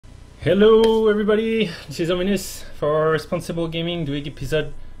Hello everybody, this is Ominous for Responsible Gaming doing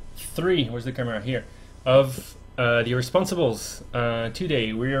episode 3, where's the camera? Here, of The Irresponsibles.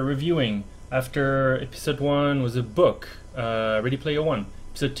 Today we are reviewing, after episode 1 was a book, Ready Player One.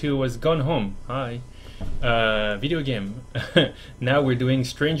 Episode 2 was Gone Home, hi, video game. Now we're doing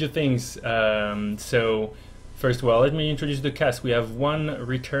Stranger Things, so first of all let me introduce the cast. We have one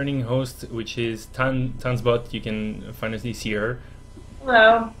returning host, which is Tansbot. You can find us this year.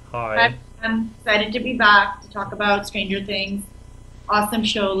 Hello. Hi. I'm excited to be back to talk about Stranger Things. Awesome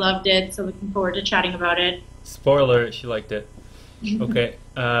show, loved it, so looking forward to chatting about it. Spoiler, she liked it. Okay,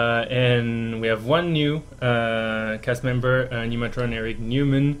 and we have one new cast member, Animatron Eric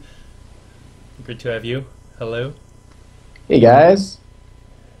Newman. Good to have you. Hello. Hey guys.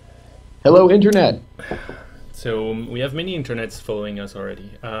 Hello Internet. So we have many internets following us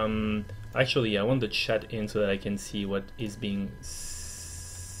already. Actually, I want the chat in so that I can see what is being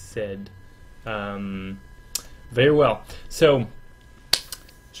said. Very well. So,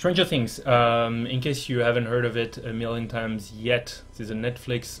 Stranger Things. In case you haven't heard of it a million times yet, this is a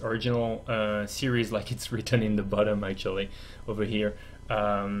Netflix original series, like it's written in the bottom actually over here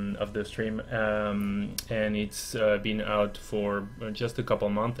of the stream, and it's been out for just a couple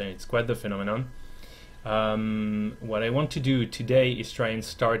months, and it's quite the phenomenon. What I want to do today is try and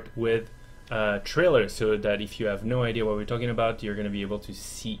start with trailer, so that if you have no idea what we're talking about, you're going to be able to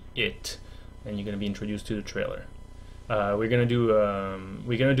see it, and you're going to be introduced to the trailer. We're gonna do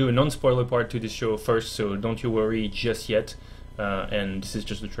a non-spoiler part to this show first, so don't you worry just yet. And this is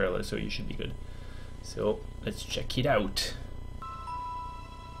just the trailer, so you should be good. So let's check it out.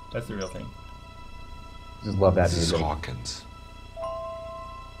 That's the real thing. Just love that This is music. Hawkins.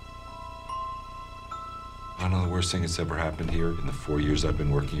 I know the worst thing that's ever happened here in the 4 years I've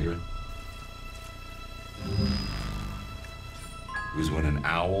been working here. It was when an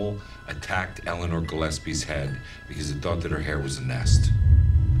owl attacked Eleanor Gillespie's head because it thought that her hair was a nest.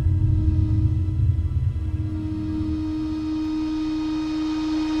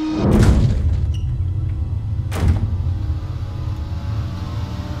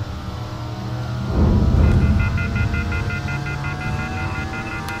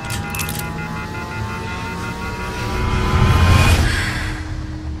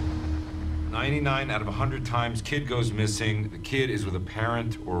 Out of 100 times, kid goes missing. The kid is with a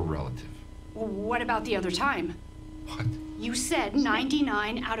parent or a relative. What about the other time? What? You said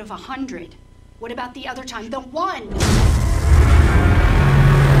 99 out of 100. What about the other time? The one!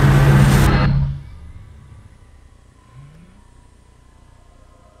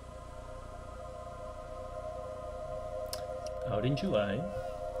 Out in July.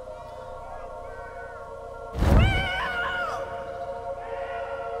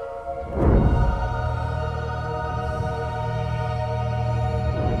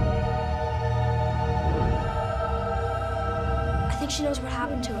 I think she knows what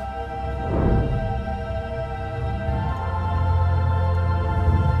happened to her.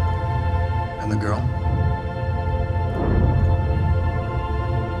 And the girl?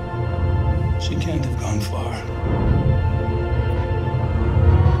 She can't have gone far.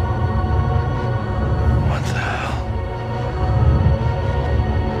 What the hell?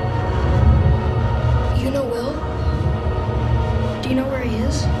 You know Will? Do you know where he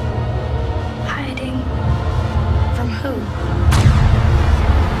is? Hiding. From who?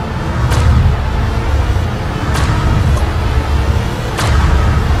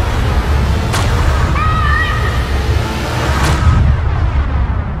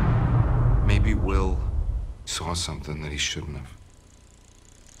 Maybe Will saw something that he shouldn't have.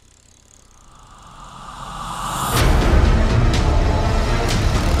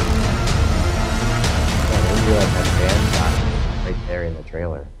 I realized that band shot right there in the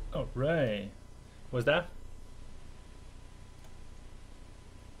trailer. Oh right. Was that?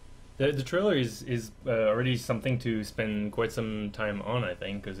 The trailer is already something to spend quite some time on, I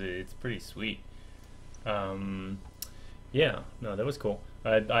think, because it's pretty sweet. Yeah, no, that was cool.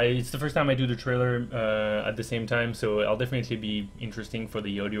 It's the first time I do the trailer at the same time, so I'll definitely be interesting for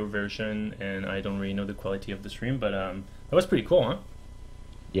the audio version, and I don't really know the quality of the stream, but that was pretty cool, huh?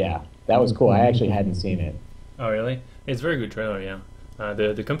 Yeah, that was cool. I actually hadn't seen it. Oh, really? It's a very good trailer, yeah.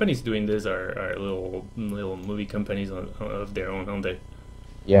 The companies doing this are little movie companies of their own, aren't they?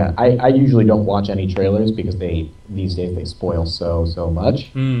 Yeah, I usually don't watch any trailers because these days they spoil so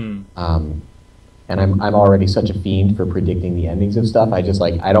much. And I'm already such a fiend for predicting the endings of stuff. I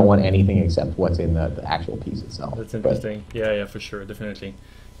don't want anything except what's in the actual piece itself. That's interesting. Yeah, for sure, definitely.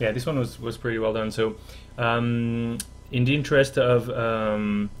 Yeah, this one was pretty well done. So, in the interest of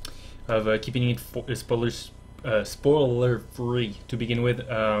keeping it spoilers spoiler free to begin with.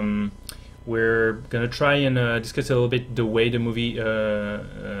 We're gonna try and discuss a little bit the way the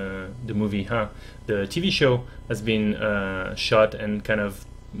TV show has been shot, and kind of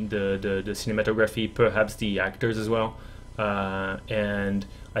the cinematography, perhaps the actors as well. And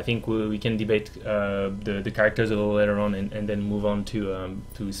I think we can debate the characters a little later on, and then move on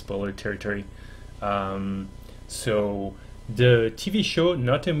to spoiler territory. So the TV show,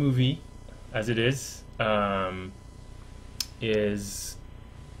 not a movie, as it is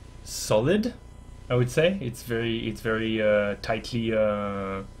solid. I would say it's very tightly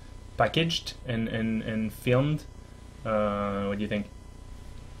packaged and filmed. What do you think?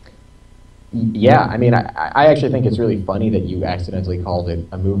 Yeah, I mean, I actually think it's really funny that you accidentally called it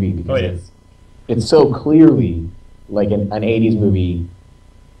a movie, because it's so clearly like an 80s movie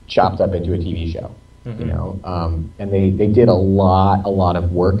chopped up into a TV show, you know. And they did a lot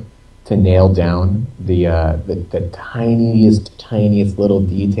of work to nail down the tiniest little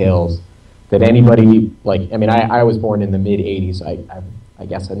details that anybody, like, I mean, I was born in the mid 80s. I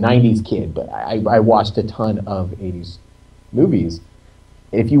guess a 90s kid, but I watched a ton of 80s movies.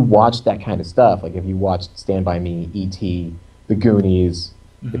 If you watch that kind of stuff, like if you watched Stand By Me, E.T., The Goonies,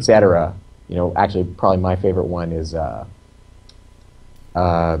 etc., you know, actually probably my favorite one is, oh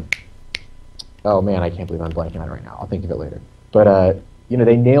man, I can't believe I'm blanking on it right now. I'll think of it later. But, you know,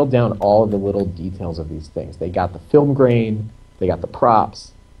 they nailed down all of the little details of these things. They got the film grain, they got the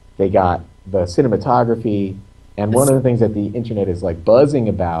props, they got the cinematography, and one of the things that the internet is like buzzing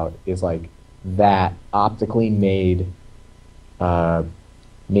about is like that optically made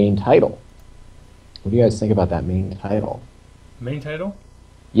main title. What do you guys think about that main title? Main title?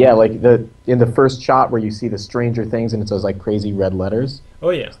 Yeah, like in the first shot where you see the Stranger Things and it's those like crazy red letters.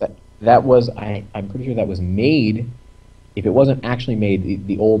 Oh yeah. That was I'm pretty sure that was made. If it wasn't actually made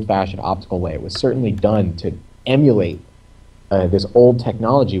the old-fashioned optical way, it was certainly done to emulate this old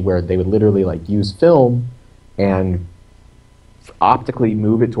technology where they would literally like use film and optically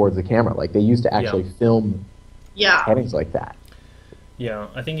move it towards the camera. Like they used to actually film headings like that. Yeah,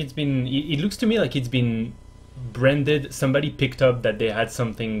 I think it's been. It looks to me like it's been branded. Somebody picked up that they had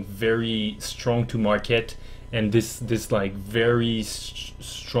something very strong to market, and this like very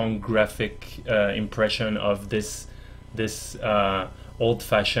strong graphic impression of this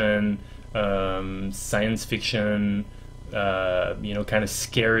old-fashioned science fiction, you know, kind of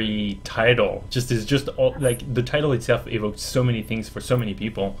scary title. Like the title itself evoked so many things for so many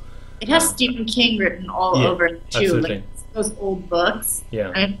people. It has Stephen King written all over it too. Absolutely. Like those old books.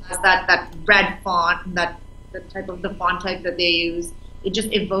 Yeah. And it has that red font and the type of the font type that they use. It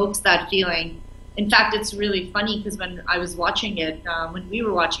just evokes that feeling. In fact, it's really funny because when I was watching it, when we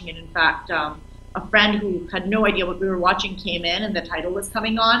were watching it, in fact, a friend who had no idea what we were watching came in and the title was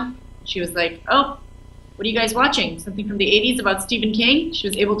coming on. She was like, "Oh, what are you guys watching? Something from the 80s about Stephen King?" She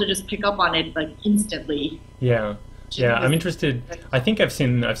was able to just pick up on it like instantly. Yeah. Yeah, I'm interested. I think I've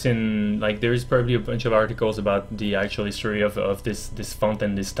seen like there's probably a bunch of articles about the actual history of this font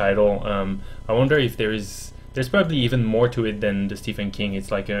and this title. I wonder if there's probably even more to it than the Stephen King.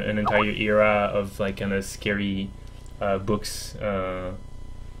 It's like an entire era of like kind of scary books, kind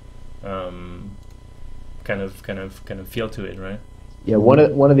of feel to it, right? Yeah, one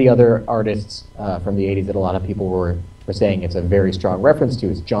of the other artists from the 80s that a lot of people were saying it's a very strong reference to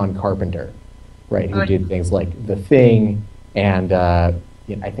is John Carpenter. Right, who did things like The Thing, and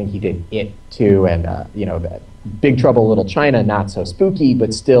you know, I think he did It too, and you know, that Big Trouble in Little China, not so spooky,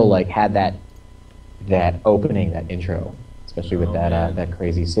 but still like had that opening, that intro, especially with that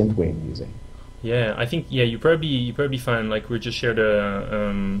crazy synthwave music. Yeah, I think you probably find, like, we just shared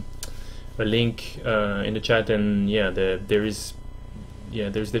a link in the chat, and there's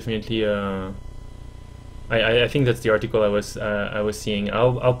definitely I think that's the article I was seeing.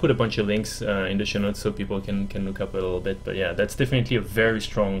 I'll put a bunch of links in the show notes so people can look up a little bit. But yeah, that's definitely a very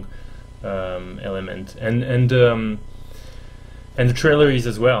strong element, and the trailer is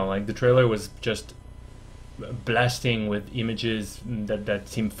as well. Like the trailer was just blasting with images that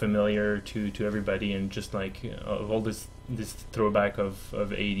seemed familiar to everybody, and just like of all this throwback of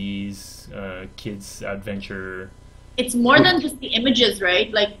 80s kids adventure. It's more than just the images, right?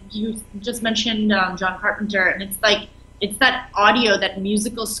 Like you just mentioned John Carpenter, and it's like it's that audio, that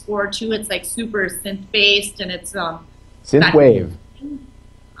musical score too. It's like super synth based, and it's synthwave.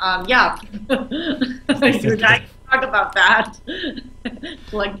 Yeah, you're dying to talk about that.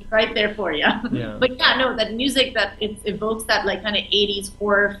 Like right there for you. Yeah. But yeah, no, that music that it evokes that like kind of 80s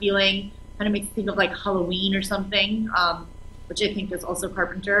horror feeling, kind of makes me think of like Halloween or something, which I think is also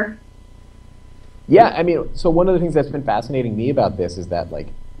Carpenter. Yeah, I mean, so one of the things that's been fascinating me about this is that, like,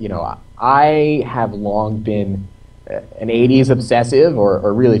 you know, I have long been an 80s obsessive,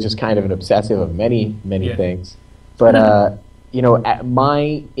 or really just kind of an obsessive of many things. But, you know,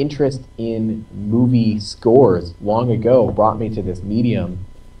 my interest in movie scores long ago brought me to this medium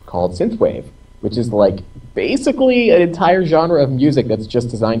called synthwave, which is like basically an entire genre of music that's just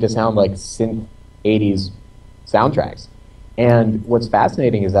designed to sound like synth 80s soundtracks. And what's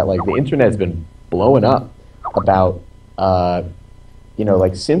fascinating is that like the internet has been blowing up about you know,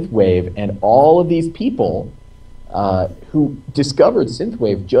 like synthwave, and all of these people who discovered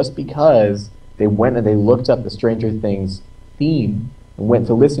synthwave just because they went and they looked up the Stranger Things theme and went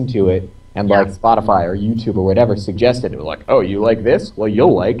to listen to it, and like Spotify or YouTube or whatever suggested it. Like, oh, you like this? Well,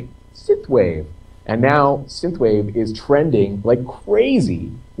 you'll like synthwave. And now synthwave is trending like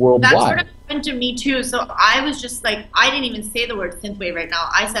crazy worldwide. That sort of happened to me too. So I was just like, I didn't even say the word synthwave right now.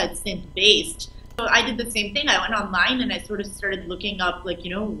 I said synth-based. So I did the same thing. I went online and I sort of started looking up, like, you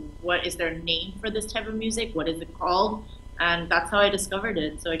know, what is their name for this type of music? What is it called? And that's how I discovered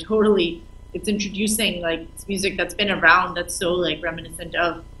it. So it's introducing like this music that's been around, that's so like reminiscent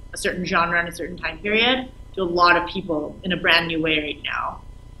of a certain genre and a certain time period, to a lot of people in a brand new way right now.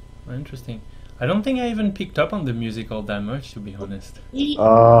 Interesting. I don't think I even picked up on the music all that much, to be honest.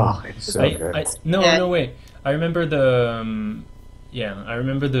 Oh, it's so good. No way. I remember the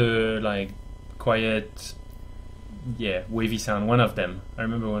like quiet, wavy sound. One of them. I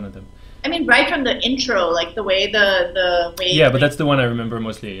remember one of them. I mean, right from the intro, like the way the way. Yeah, but that's the one I remember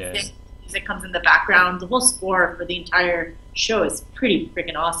mostly. Yeah. Music comes in the background. The whole score for the entire show is pretty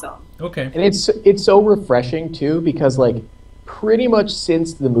freaking awesome. Okay. And it's so refreshing too, because like pretty much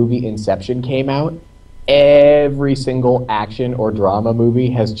since the movie Inception came out, every single action or drama movie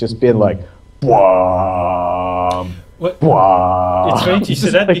has just been like, Bwah, bwah. It's funny to say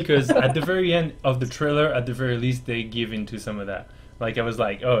that because at the very end of the trailer, at the very least, they give into some of that. Like, I was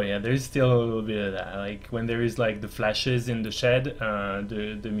like, oh yeah, there's still a little bit of that. Like, when there is like the flashes in the shed,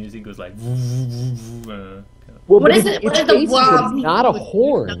 the music goes like... Well, what is it? It's not a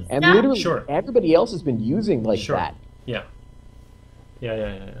horn. And literally everybody else has been using like that. Yeah.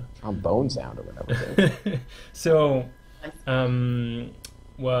 Trombone sound or whatever. So,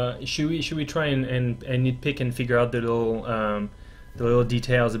 well, should we try and nitpick and figure out the little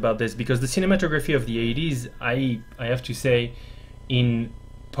details about this? Because the cinematography of the 80s, I have to say, in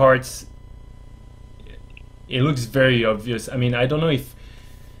parts, it looks very obvious. I mean, I don't know if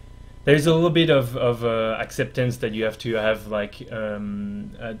there's a little bit of acceptance that you have to have, like,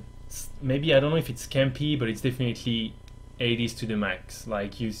 maybe, I don't know if it's campy, but it's definitely 80s to the max.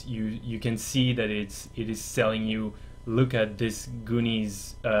 Like, you can see that it is selling you, look at this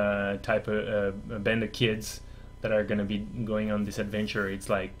Goonies type of band of kids that are gonna be going on this adventure. It's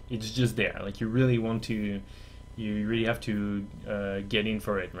like, it's just there. Like, you really have to get in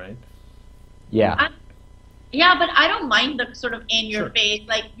for it, right? Yeah. Yeah, but I don't mind the sort of in your face.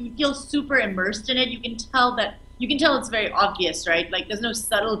 Like, you feel super immersed in it. You can tell it's very obvious, right? Like, there's no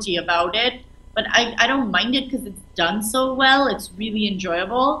subtlety about it. But I don't mind it because it's done so well. It's really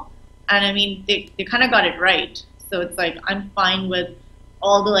enjoyable. And I mean, they kind of got it right. So it's like, I'm fine with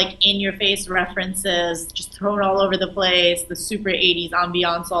all the like in-your-face references just thrown all over the place, the super 80s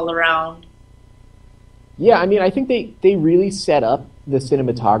ambiance all around. Yeah, I mean, I think they really set up the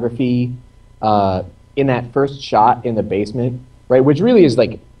cinematography in that first shot in the basement, right? Which really is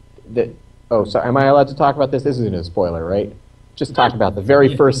like the... Oh, sorry, am I allowed to talk about this? This isn't a spoiler, right? Just talk about the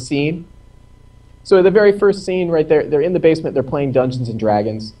very first scene. So the very first scene, right there, they're in the basement, they're playing Dungeons and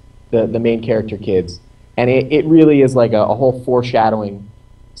Dragons, the main character kids. And it really is like a whole foreshadowing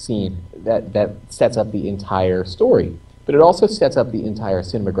scene that sets up the entire story. But it also sets up the entire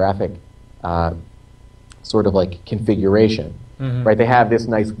cinematographic sort of like configuration, right? They have this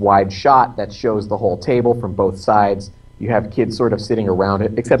nice wide shot that shows the whole table from both sides. You have kids sort of sitting around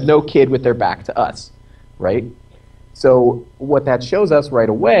it, except no kid with their back to us, right? So what that shows us right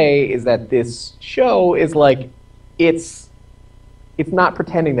away is that this show is like, it's not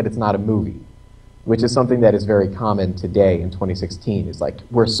pretending that it's not a movie, which is something that is very common today in 2016. It's like,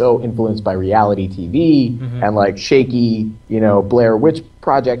 we're so influenced by reality TV and like shaky, Blair Witch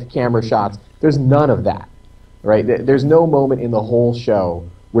Project camera shots. There's none of that, right? There's no moment in the whole show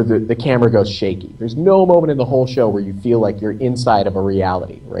where the camera goes shaky. There's no moment in the whole show where you feel like you're inside of a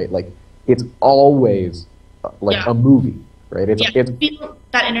reality, right? Like, it's always like a movie, right? It's feel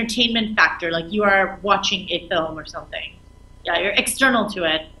that entertainment factor, like you are watching a film or something. Yeah, you're external to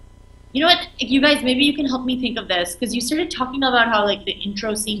it. You know what, you guys, maybe you can help me think of this, because you started talking about how like the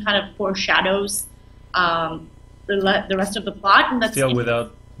intro scene kind of foreshadows the rest of the plot, and that's still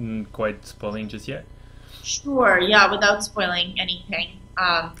without quite spoiling just yet. Sure, yeah, without spoiling anything.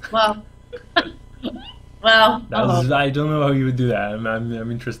 Well, well, I don't know how you would do that.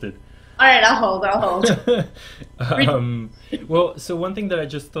 I'm interested. all right, I'll hold. Well, so one thing that I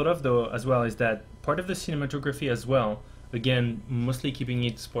just thought of though as well is that part of the cinematography as well, again, mostly keeping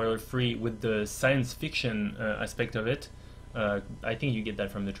it spoiler free with the science fiction aspect of it. I think you get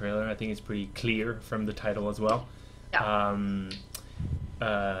that from the trailer. I think it's pretty clear from the title as well. Yeah.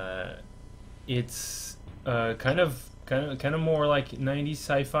 It's kind of more like 90s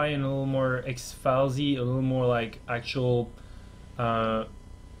sci-fi and a little more X-Filesy, a little more like actual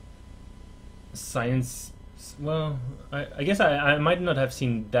science. Well, I guess I might not have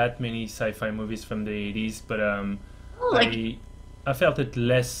seen that many sci-fi movies from the 80s, but I felt it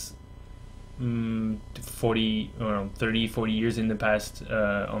less 40 or 30, 40 years in the past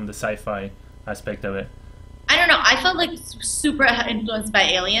on the sci-fi aspect of it. I don't know. I felt like super influenced by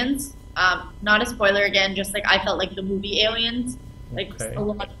Aliens. Not a spoiler again, just like I felt like the movie Aliens. Like Okay. a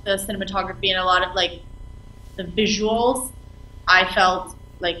lot of the cinematography and a lot of like the visuals. I felt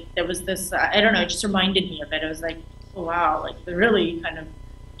like there was this, I don't know, it just reminded me of it. It was like, oh wow, like they're really kind of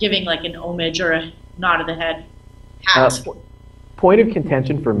giving like an homage or a nod of the head. Hat. Point of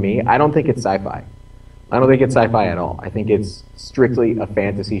contention for me, I don't think it's sci-fi. I don't think it's sci-fi at all. I think it's strictly a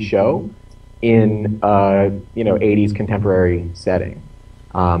fantasy show in 80s contemporary setting.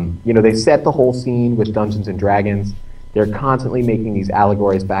 They set the whole scene with Dungeons and Dragons. They're constantly making these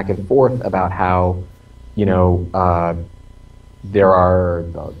allegories back and forth about how, there are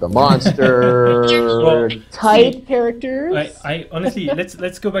the monster type characters. I honestly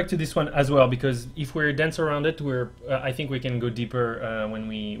let's go back to this one as well, because if we're dense around it, I think we can go deeper when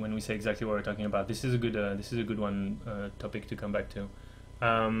we say exactly what we're talking about. This is a good one topic to come back to.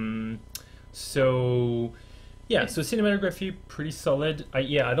 So cinematography pretty solid.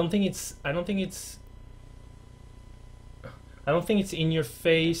 I don't think it's in your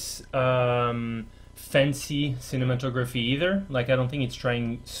face fancy cinematography either. Like I don't think it's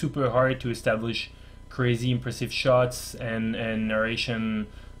trying super hard to establish crazy impressive shots and narration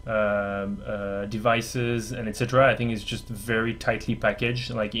devices and etc. I think it's just very tightly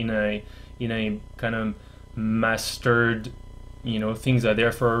packaged, like in a kind of mastered, things are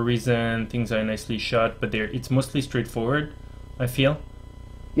there for a reason, things are nicely shot, but it's mostly straightforward, I feel.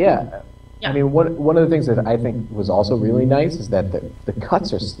 Yeah. I mean, one of the things that I think was also really nice is that the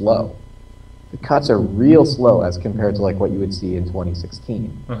cuts are slow. The cuts are real slow as compared to like what you would see in 2016,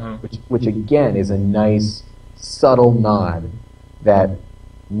 which again is a nice subtle nod that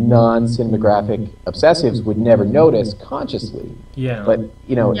non-cinematographic obsessives would never notice consciously. Yeah. But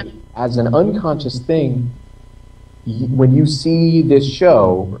as an unconscious thing, when you see this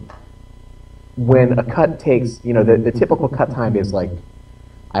show, when a cut takes, the typical cut time is like,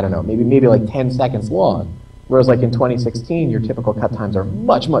 I don't know, maybe like 10 seconds long, whereas like in 2016, your typical cut times are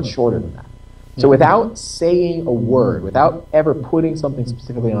much, much shorter than that. So without saying a word, without ever putting something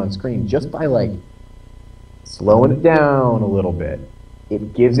specifically on screen, just by like slowing it down a little bit,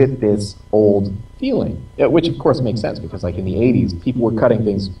 it gives it this old feeling, which of course makes sense because like in the 80s, people were cutting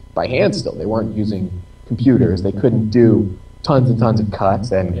things by hand still. They weren't using computers. They couldn't do tons and tons of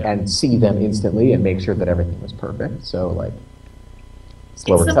cuts and see them instantly and make sure that everything was perfect. So like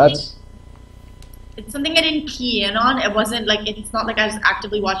slower cuts. It's something I didn't key in on. It wasn't like, it's not like I was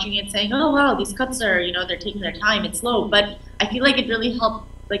actively watching it saying, oh wow, these cuts are, they're taking their time, it's slow. But I feel like it really helped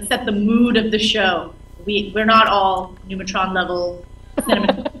like set the mood of the show. We're not all Numatron level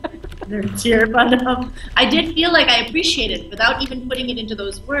nerds here, but I did feel like I appreciated it without even putting it into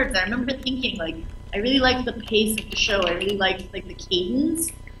those words. I remember thinking like, I really liked the pace of the show. I really liked like the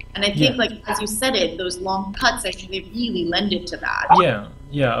cadence. And I think, like, as you said it, those long cuts, I think they really lended to that.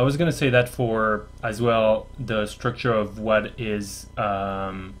 Yeah, I was going to say that for, as well, the structure of what is,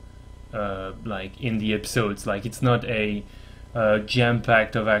 like, in the episodes. Like, it's not a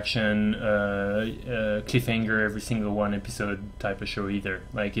jam-packed of action, cliffhanger every single one episode type of show either.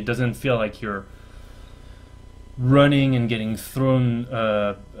 Like, it doesn't feel like you're running and getting thrown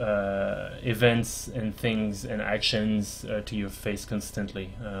events and things and actions to your face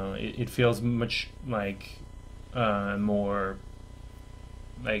constantly. It feels much like more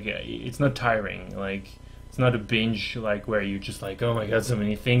like it's not tiring. Like it's not a binge like where you just like, oh my god, so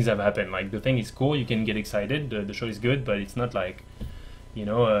many things have happened. Like the thing is cool, you can get excited. The show is good, but it's not like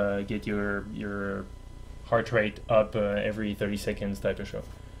get your heart rate up every 30 seconds type of show.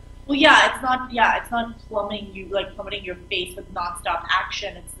 Well, it's not plummeting your face with nonstop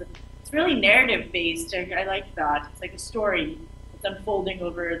action. It's really narrative based. I like that. It's like a story that's unfolding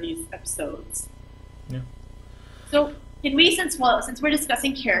over these episodes. Yeah. So can we, since we're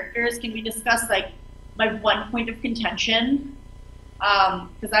discussing characters, can we discuss like my one point of contention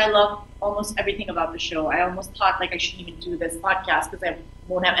because I love almost everything about the show. I almost thought like I shouldn't even do this podcast because I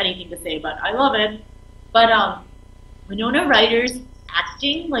won't have anything to say, but I love it. But Winona Ryder's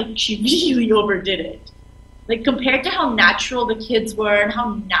acting, like she really overdid it. Like compared to how natural the kids were and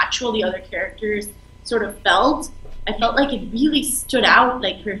how natural the other characters sort of felt, I felt like it really stood out.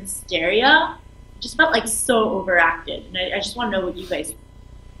 Like her hysteria just felt like so overacted. And I just want to know what you guys think.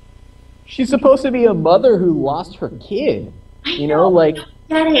 She's supposed to be a mother who lost her kid. You know, like...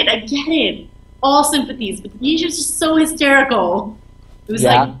 I get it. All sympathies, but she's just so hysterical. It was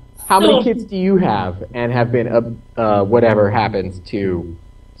yeah. like... How many kids do you have and have been, whatever happens to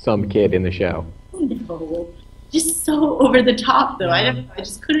some kid in the show? No. Just so over the top, though. I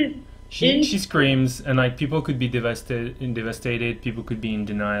just couldn't... She screams, and like people could be devastated, people could be in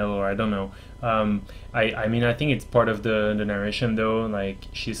denial, or I don't know. I mean, I think it's part of the narration, though. Like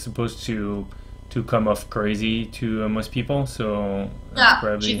she's supposed to come off crazy to most people, so that's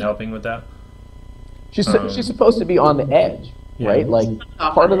probably helping with that. She's supposed to be on the edge, right? Like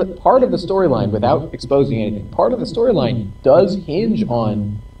part of the storyline, without exposing anything, part of the storyline does hinge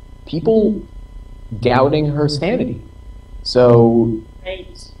on people doubting her sanity. So.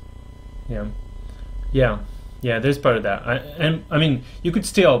 Right. Yeah. There's part of that, and I mean, you could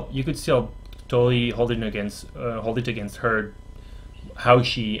still totally hold it against her, how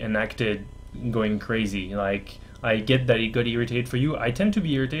she enacted going crazy. Like I get that it got irritated for you. I tend to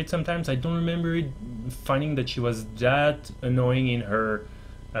be irritated sometimes. I don't remember finding that she was that annoying in her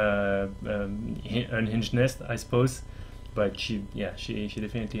unhingedness, I suppose. But she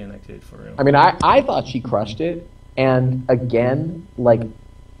definitely enacted it for real. I mean, I thought she crushed it, and again, like.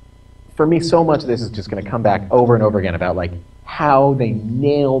 For me, so much of this is just going to come back over and over again about like how they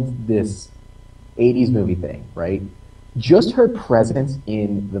nailed this 80s movie thing, right? Just her presence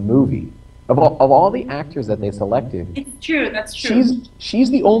in the movie. Of all the actors that they selected, it's true. That's true. She's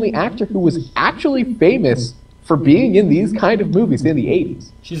the only actor who was actually famous for being in these kind of movies in the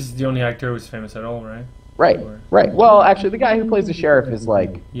 80s. She's the only actor who's famous at all, right? Right. Well, actually, the guy who plays the sheriff is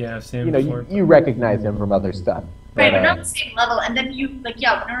like, I've seen him before. You recognize him from other stuff. Right, but not the same level. And then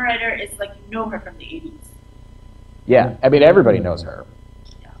Winona Ryder is like, you know her from the 80s. Yeah, I mean, everybody knows her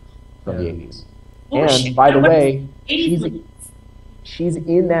from the 80s. And, by the way, she's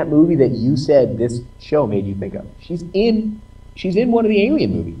in that movie that you said this show made you think of. She's in one of the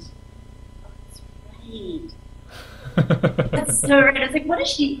Alien movies. That's right. That's so right. I was like, what is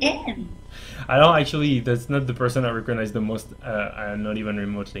she in? I don't actually, that's not the person I recognize the most, I'm not even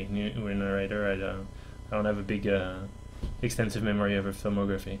remotely Winona Ryder. I don't have a big, extensive memory of her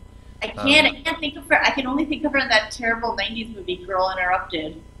filmography. I can't think of her. I can only think of her in that terrible 90s movie, Girl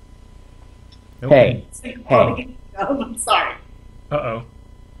Interrupted. Okay. Hey. I'm sorry. Uh-oh.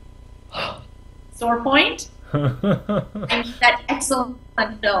 Sore point? I mean, that excellent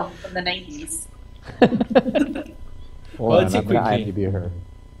film from the 90s. Well, let's see quickly. I have to be her.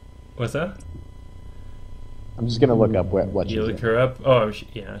 What's that? I'm just gonna look up what she's in. You look her up? Oh,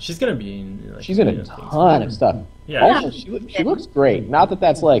 she's gonna be in. Like, she's in a ton of stuff. Yeah. Also, she looks great. Not that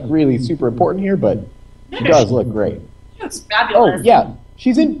that's like really super important here, but she does look great. She looks fabulous. Oh yeah,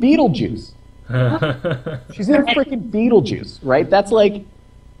 she's in Beetlejuice. She's in freaking Beetlejuice, right? That's like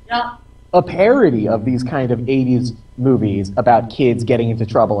a parody of these kind of 80s movies about kids getting into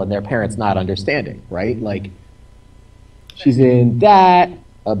trouble and their parents not understanding, right? Like, she's in that.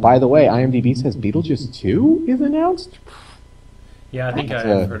 By the way, IMDb says Beetlejuice 2 is announced? Yeah, I think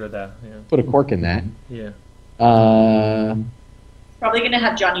I've heard of that. Yeah. Put a cork in that. Yeah. Probably going to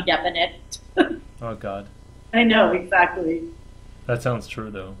have Johnny Depp in it. Oh, God. I know, exactly. That sounds true,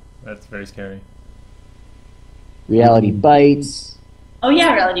 though. That's very scary. Reality Bites. Oh,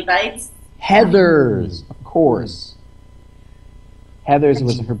 yeah, Reality Bites. Heathers, of course. Heathers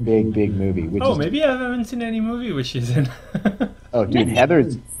was her big movie. Maybe I haven't seen any movie which she's in. Oh, dude,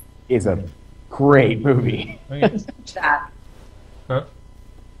 Heathers is a great movie. Okay. That. Huh?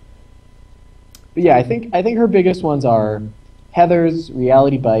 But yeah, I think her biggest ones are Heathers,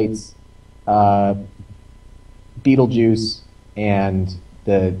 Reality Bites, Beetlejuice, and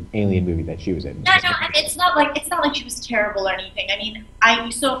the Alien movie that she was in. No, it's not like she was terrible or anything. I mean,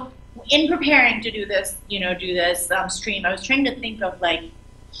 in preparing to do this stream, I was trying to think of like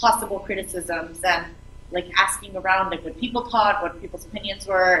possible criticisms and like asking around like what people thought, what people's opinions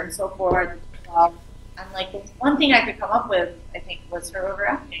were, and so forth. And like the one thing I could come up with, I think, was her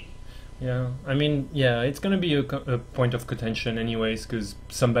overacting. Yeah, I mean, it's gonna be a point of contention anyways, because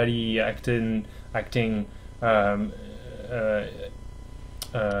somebody acting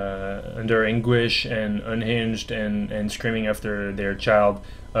under anguish and unhinged and screaming after their child,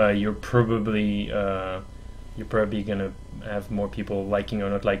 you're probably you're probably gonna have more people liking or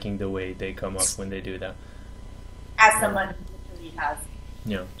not liking the way they come up when they do that. As someone who literally has,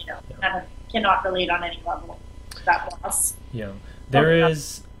 Yeah. kind of cannot relate on any level to that loss. Yeah. There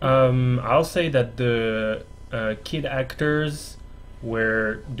is. I'll say that the kid actors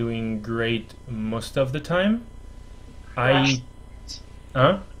were doing great most of the time.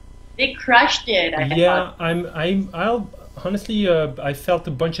 They crushed it. I'll honestly, I felt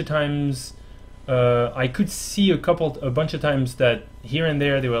a bunch of times. I could see a bunch of times that here and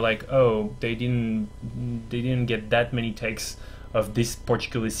there they were like, oh, they didn't get that many takes of this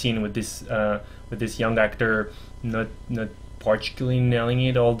particular scene with this young actor not particularly nailing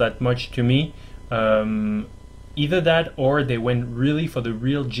it all that much to me. Either that or they went really for the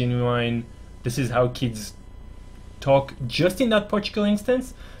real genuine, this is how kids talk just in that particular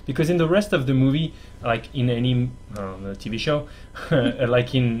instance, because in the rest of the movie, like in any TV show,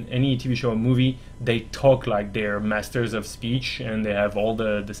 like in any TV show or movie, they talk like they're masters of speech and they have all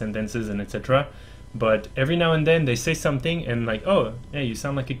the sentences and etc. But every now and then they say something and like, oh, hey, you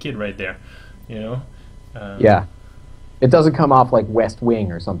sound like a kid right there, you know? Yeah. It doesn't come off like West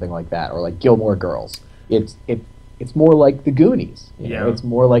Wing or something like that, or like Gilmore Girls. It's more like The Goonies. You know? It's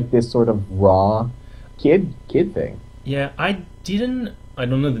more like this sort of raw kid thing. Yeah, I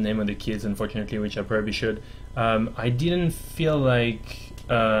don't know the name of the kids, unfortunately, which I probably should. I didn't feel like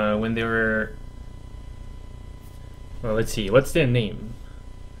when they were... Well, let's see. What's their name?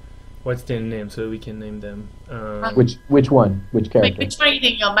 So we can name them. Which one? Which character? Which one are you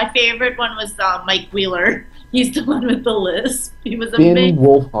thinking of? My favorite one was Mike Wheeler. He's the one with the lisp. He was Finn amazing.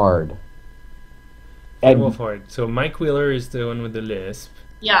 Wolfhard. Wolfhard. So Mike Wheeler is the one with the lisp.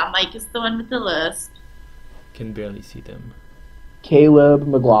 Yeah, Mike is the one with the lisp. Can barely see them. Caleb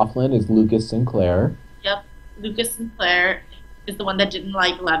McLaughlin is Lucas Sinclair. Yep, Lucas Sinclair is the one that didn't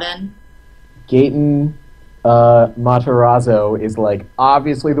like Levin. Gaten Matarazzo is like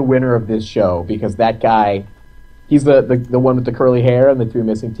obviously the winner of this show because that guy, he's the one with the curly hair and the two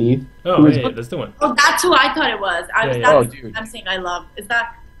missing teeth. Oh, yeah, that's the one. Oh, that's who I thought it was. Oh, dude. I'm saying I love. Is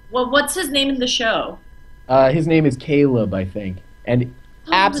that what's his name in the show? His name is Caleb, I think, and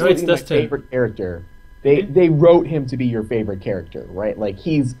absolutely my favorite character. They wrote him to be your favorite character, right? Like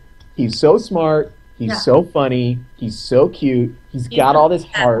he's so smart, he's so funny, he's so cute, he's got all this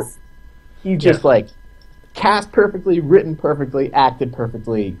heart. He just like cast perfectly, written perfectly, acted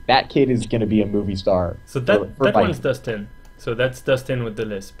perfectly. That kid is going to be a movie star. So that one's Dustin. So that's Dustin with the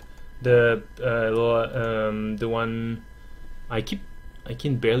lisp. The one I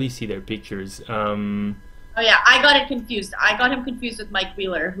can barely see their pictures. Oh yeah, I got it confused. I got him confused with Mike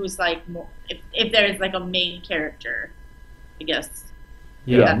Wheeler, who's like more, if there is like a main character, I guess.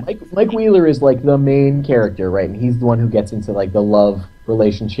 Yeah, Mike Wheeler is like the main character, right? And he's the one who gets into like the love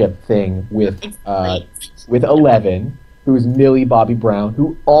relationship thing with Eleven, who is Millie Bobby Brown,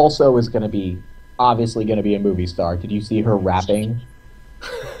 who also is obviously going to be a movie star. Did you see her rapping?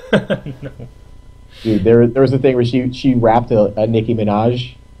 No. Dude, there was a thing where she rapped a Nicki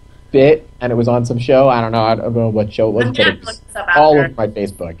Minaj bit, and it was on some show. I don't know what show it was, but it was all over my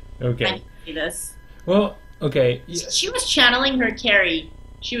Facebook. Okay. I can see this. Well, okay. She was channeling her Carrie.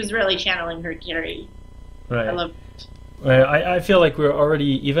 She was really channeling her Carrie. Right. I love. I feel like we're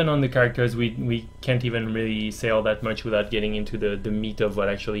already, even on the characters, we can't even really say all that much without getting into the meat of what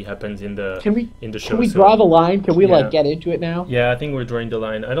actually happens in the show. Can we draw the line? Can we get into it now? Yeah, I think we're drawing the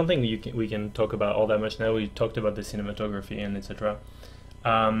line. I don't think we can talk about all that much now. We talked about the cinematography and etc.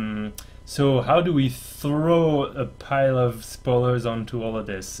 So how do we throw a pile of spoilers onto all of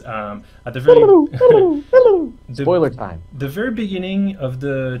this? At the very spoiler time. The very beginning of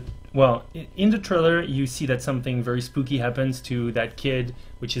in the trailer, you see that something very spooky happens to that kid,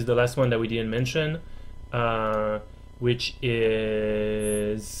 which is the last one that we didn't mention, which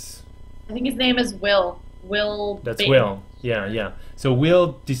is... I think his name is Will. Will. That's Bailey. Will. Yeah. So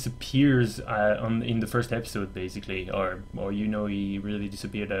Will disappears in the first episode, basically, or he really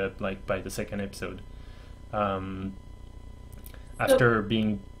disappeared by the second episode, after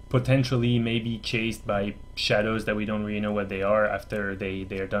being potentially maybe chased by shadows that we don't really know what they are after they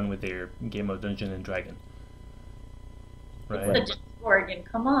are done with their game of Dungeons and Dragon. Right. It's the Demogorgon.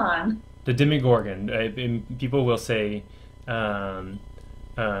 Come on. The Demogorgon. People will say.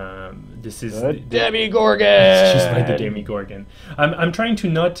 This is the Demogorgon. It's just like the Demogorgon. I'm trying to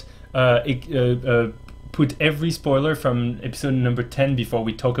not put every spoiler from episode number 10 before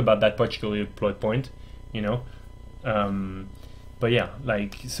we talk about that particular plot point, you know. But yeah,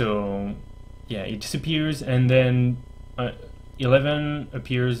 it disappears, and then 11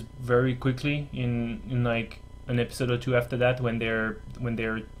 appears very quickly in like an episode or two after that when they're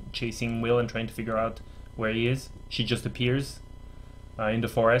chasing Will and trying to figure out where he is. She just appears in the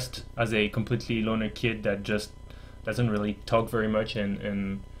forest as a completely loner kid that just doesn't really talk very much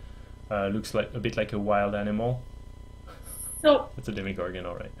and looks like a bit like a wild animal. So It's a Demigorgon,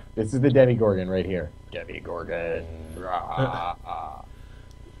 all right. This is the Demigorgon right here. Demigorgon. Rah.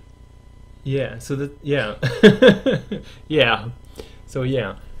 Yeah. So that yeah, yeah. So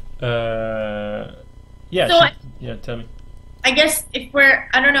yeah, yeah. So yeah. Tell me. I guess if we're,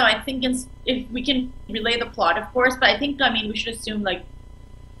 I don't know, I think if we can relay the plot, of course, but I think, I mean, we should assume, like,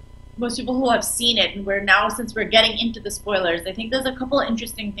 most people who have seen it, and we're now, since we're getting into the spoilers, I think there's a couple of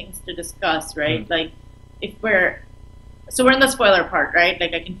interesting things to discuss, right? Like, if we're, so we're in the spoiler part, right?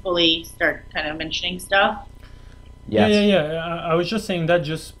 Like, I can fully start kind of mentioning stuff. Yes. Yeah. I was just saying that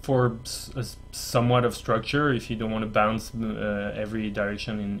just for somewhat of structure, if you don't want to bounce every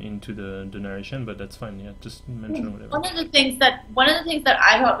direction into the narration, but that's fine. Yeah, just mention whatever. One of the things that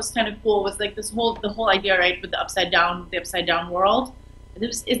I thought was kind of cool was like the whole idea, right, with the upside down world.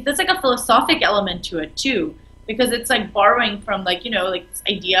 There's like a philosophic element to it too, because it's like borrowing from, like, you know, like this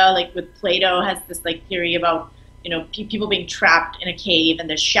idea, like with Plato has this like theory about, you know, people being trapped in a cave and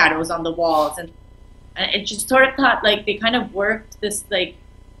there's shadows on the walls, and it just sort of thought like they kind of worked this like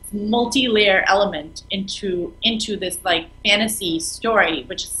multi-layer element into this like fantasy story,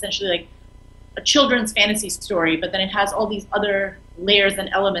 which is essentially like a children's fantasy story, but then it has all these other layers and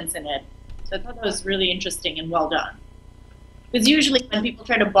elements in it. So I thought that was really interesting and well done. Because usually when people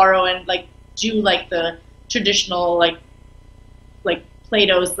try to borrow and like do like the traditional like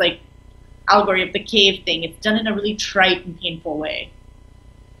Plato's like allegory of the cave thing, it's done in a really trite and painful way.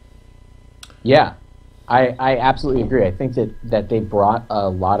 Yeah, I absolutely agree. I think that they brought a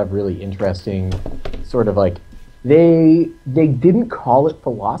lot of really interesting sort of like, they didn't call it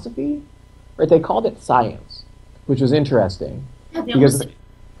philosophy, right? They called it science, which was interesting. Yeah, because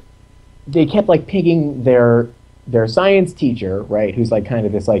they kept like picking their science teacher, right, who's like kind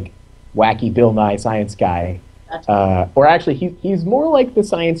of this like wacky Bill Nye science guy. Or actually, he's more like the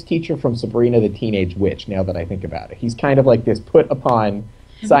science teacher from Sabrina the Teenage Witch, now that I think about it. He's kind of like this put upon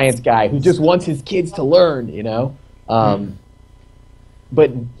science guy who just wants his kids to learn, you know?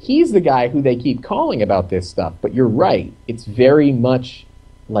 But he's the guy who they keep calling about this stuff. But you're right. It's very much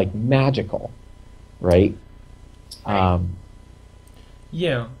like magical, right?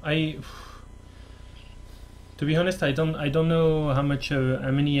 Yeah, to be honest, I don't know how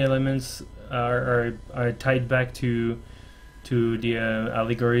many elements are tied back to the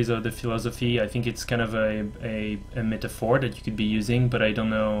allegories or the philosophy. I think it's kind of a metaphor that you could be using, but I don't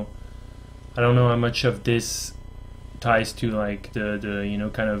know how much of this ties to like the you know,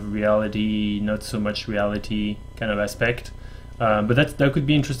 kind of reality, not so much reality kind of aspect. But that could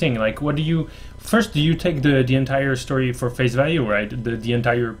be interesting. Like, do you take the entire story for face value, right? The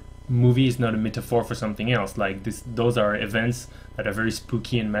entire movie is not a metaphor for something else. Like those are events that are very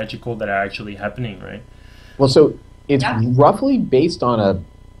spooky and magical that are actually happening, right? Well, so it's roughly based on a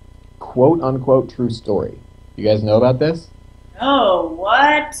quote-unquote true story. You guys know about this? Oh,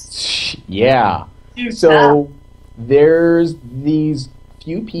 what? Yeah. So there's these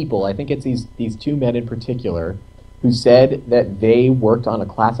few people, I think it's these two men in particular, who said that they worked on a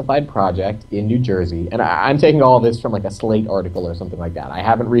classified project in New Jersey. And I'm taking all this from like a Slate article or something like that. I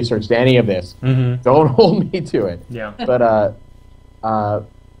haven't researched any of this. Mm-hmm. Don't hold me to it. Yeah. But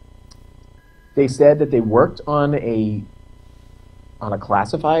they said that they worked on a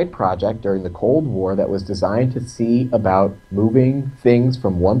classified project during the Cold War that was designed to see about moving things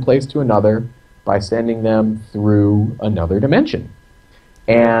from one place to another by sending them through another dimension.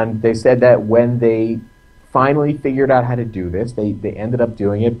 And they said that when they finally figured out how to do this, they ended up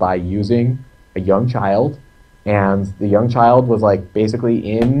doing it by using a young child, and the young child was like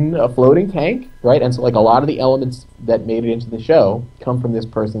basically in a floating tank, right? And so like a lot of the elements that made it into the show come from this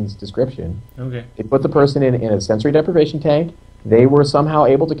person's description. Okay. They put the person in a sensory deprivation tank. They were somehow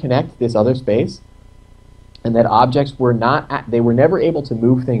able to connect this other space, and that objects were they were never able to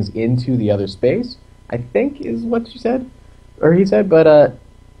move things into the other space, I think is what she said, or he said, but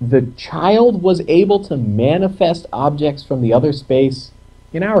the child was able to manifest objects from the other space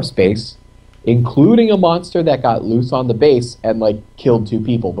in our space, including a monster that got loose on the base and like killed 2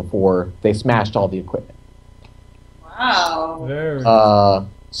 people before they smashed all the equipment. Wow. Very.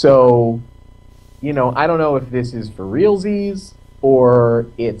 So, you know, I don't know if this is for realsies or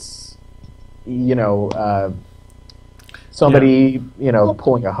it's, you know, somebody, you know,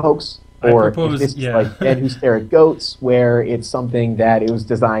 pulling a hoax. Or if this is like Men Who Stare at Goats, where it's something that it was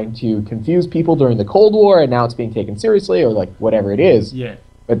designed to confuse people during the Cold War, and now it's being taken seriously, or like whatever it is. Yeah.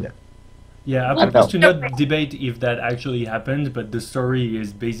 But Yeah, I don't propose to know. not debate if that actually happened, but the story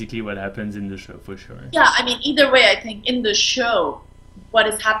is basically what happens in the show for sure. Yeah, I mean, either way, I think in the show, what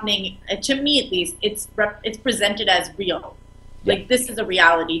is happening, to me at least, it's presented as real. Yeah. Like, this is a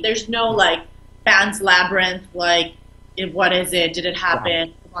reality. There's no, like, Pan's Labyrinth, like, what is it? Did it happen?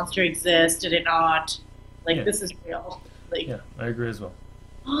 Did the monster exist? Did it not? Like, Yeah. this is real. Like, Yeah, I agree as well.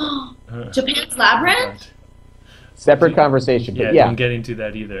 Japan's Labyrinth? Separate conversation, but Yeah, don't get into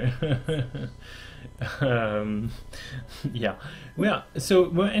that either. Yeah, well, so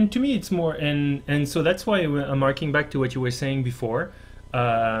and to me it's more, and so that's why I'm marking back to what you were saying before.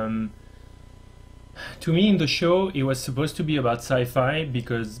 To me, in the show, it was supposed to be about sci-fi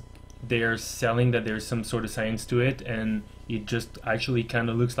because they're selling that there's some sort of science to it, and it just actually kind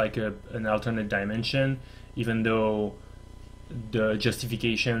of looks like an alternate dimension, even though the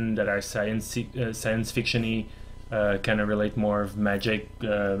justification that are science fiction-y kind of relate more of magic at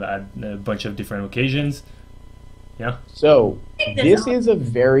a bunch of different occasions. Yeah. So this is a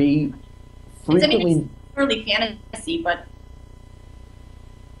very frequently. It's early fantasy, but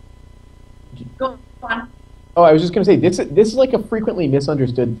go on. Oh, I was just going to say this is like a frequently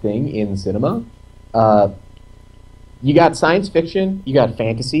misunderstood thing in cinema. You got science fiction, you got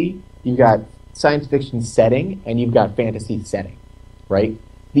fantasy, you got science fiction setting, and you've got fantasy setting, right?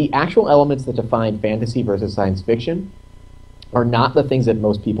 The actual elements that define fantasy versus science fiction are not the things that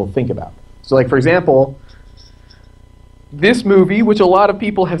most people think about. So, like, for example, this movie, which a lot of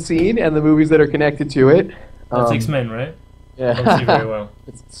people have seen, and the movies that are connected to it. That's X-Men, right? Yeah. Don't see very well.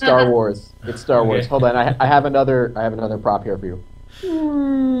 It's Star Wars. It's Star Wars. Okay. Hold on, I have another prop here for you.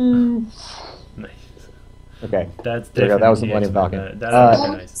 Nice. Okay. That's There we go. That was the definitely Millennium X-Men. Falcon. That's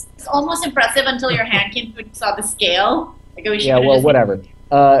very nice. It's almost impressive until your hand came through and saw the scale. Like, I wish you Yeah, could've well, just- whatever.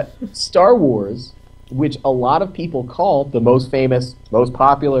 Star Wars, which a lot of people call the most famous, most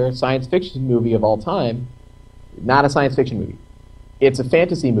popular science fiction movie of all time, not a science fiction movie. It's a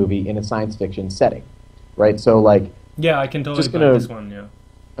fantasy movie in a science fiction setting, right? So, like, Yeah, I can totally Just buy gonna- this one. Yeah.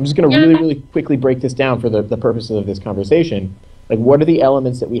 I'm just going to really, really quickly break this down for the purposes of this conversation. Like, what are the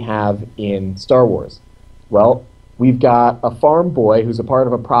elements that we have in Star Wars? Well, we've got a farm boy who's a part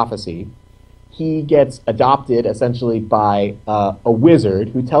of a prophecy. He gets adopted, essentially, by a wizard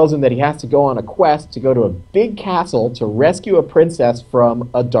who tells him that he has to go on a quest to go to a big castle to rescue a princess from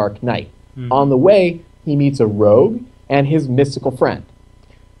a dark knight. Mhm. On the way, he meets a rogue and his mystical friend.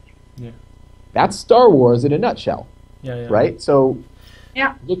 Yeah. That's Star Wars in a nutshell, Yeah. Yeah. right? So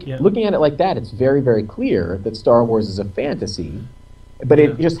Yeah. Yeah. looking at it like that, it's very, very clear that Star Wars is a fantasy, but it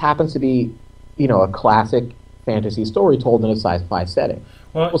Yeah. just happens to be, a classic fantasy story told in a sci-fi setting.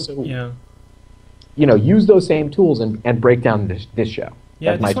 Well, Also, yeah. Use those same tools and break down this show.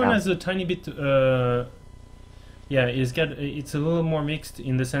 Yeah, That's my this one challenge. has a tiny bit. It's a little more mixed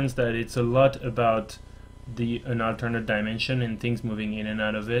in the sense that it's a lot about an alternate dimension and things moving in and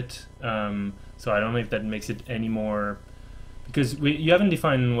out of it. So I don't know if that makes it any more, because you haven't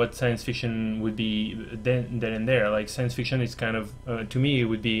defined what science fiction would be then and there. Like, science fiction is kind of to me it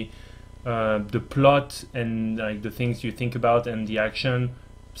would be the plot and like the things you think about, and the action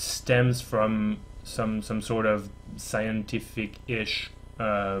stems from some sort of scientific-ish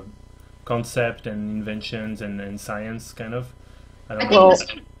concept and inventions and science, kind of. I I don't think know. Well- this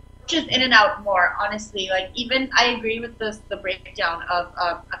just in and out more, honestly. Like, even I agree with the breakdown of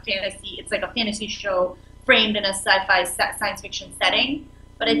a fantasy. It's like a fantasy show framed in a sci-fi science fiction setting.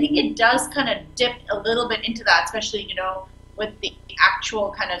 But I think it does kind of dip a little bit into that, especially with the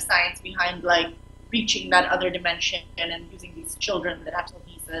actual kind of science behind like reaching that other dimension and using these children that have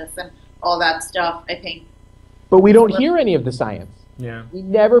telekinesis and all that stuff. I think. But we don't hear any of the science. Yeah. We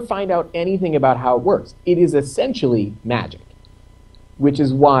never find out anything about how it works. It is essentially magic, which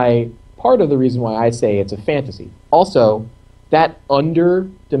is why part of the reason why I say it's a fantasy. Also, that under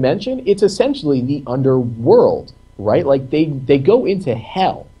dimension, it's essentially the underworld, right? Like, they go into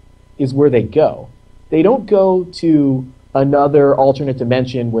hell is where they go. They don't go to another alternate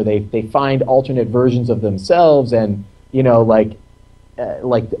dimension where they find alternate versions of themselves and, like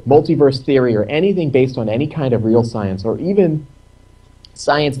multiverse theory or anything based on any kind of real science or even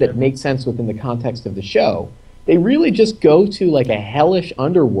science that makes sense within the context of the show. They really just go to like a hellish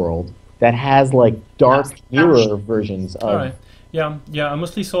underworld that has like dark mirror versions of. All right. Yeah. I'm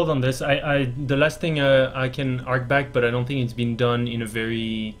mostly sold on this. The last thing I can arc back, but I don't think it's been done in a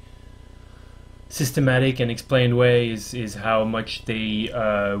very systematic and explained way, is how much they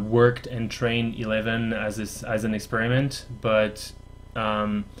worked and trained Eleven as an experiment. But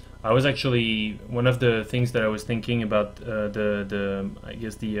I was actually, one of the things that I was thinking about the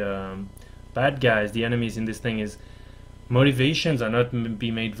bad guys, the enemies in this thing is motivations are not be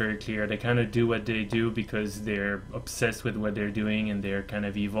made very clear. They kind of do what they do because they're obsessed with what they're doing and they're kind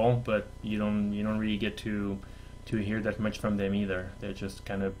of evil. But you don't really get to hear that much from them either. They just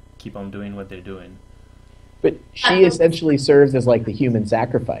kind of keep on doing what they're doing. But she essentially serves as like the human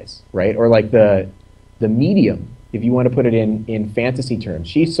sacrifice, right? Or like the medium, if you want to put it in fantasy terms.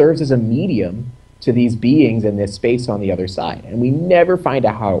 She serves as a medium to these beings in this space on the other side. And we never find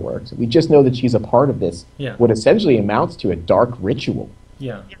out how it works. We just know that she's a part of this, what essentially amounts to a dark ritual.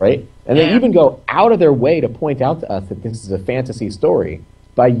 Yeah. Right? And they even go out of their way to point out to us that this is a fantasy story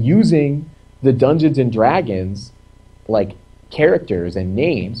by using the Dungeons and Dragons like characters and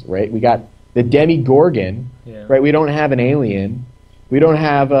names, right? We got the Demigorgon, right? We don't have an alien. We don't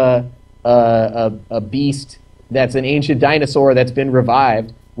have a beast that's an ancient dinosaur that's been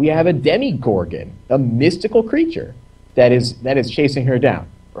revived. We have a Demigorgon, a mystical creature that is chasing her down.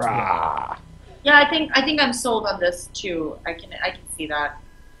 Rah. Yeah, I think I'm sold on this too. I can see that.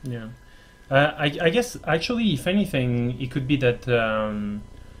 Yeah, I guess actually, if anything, it could be that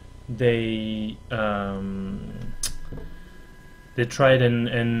they tried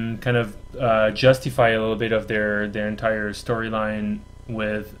and kind of justify a little bit of their entire storyline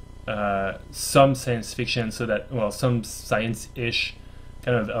with some science fiction, so that some science-ish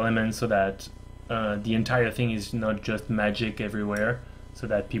kind of elements, so that the entire thing is not just magic everywhere, so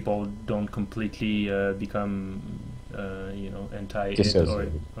that people don't completely become anti it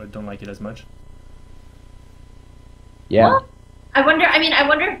or don't like it as much. Yeah. Well, I wonder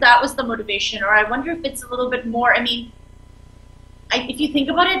if that was the motivation, or I wonder if it's a little bit more. I mean, if you think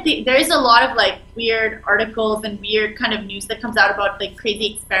about it, there is a lot of like weird articles and weird kind of news that comes out about like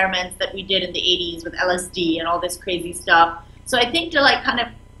crazy experiments that we did in the 80s with LSD and all this crazy stuff. So I think to like kind of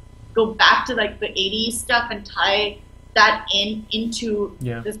go back to like the 80s stuff and tie that into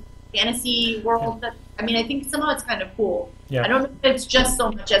this fantasy world, that I mean, I think somehow it's kind of cool. Yeah. I don't know if it's just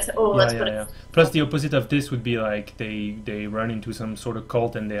so much as let's put it. Plus, the opposite of this would be like they run into some sort of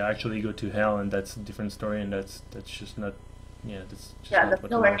cult and they actually go to hell, and that's a different story, and that's just not. Yeah, that's just not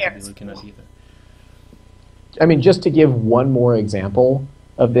what we're looking at either. I mean, just to give one more example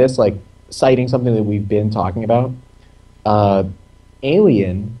of this, like citing something that we've been talking about,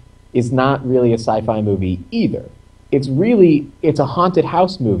 Alien is not really a sci-fi movie either. It's a haunted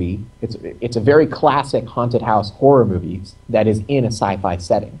house movie. It's a very classic haunted house horror movie that is in a sci-fi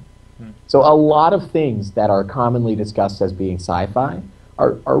setting. So a lot of things that are commonly discussed as being sci-fi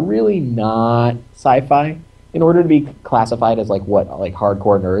are really not sci-fi. In order to be classified as like what like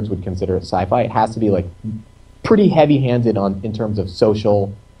hardcore nerds would consider sci-fi, it has to be like pretty heavy-handed in terms of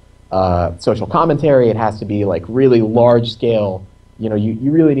social commentary. It has to be like really large scale. You know,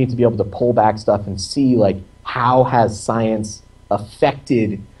 you really need to be able to pull back stuff and see like how has science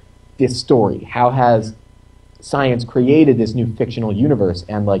affected this story? How has science created this new fictional universe?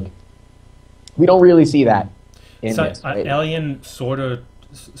 And like we don't really see that in this. Right? Alien sort of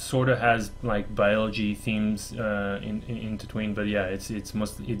has like biology themes intertwined, but yeah,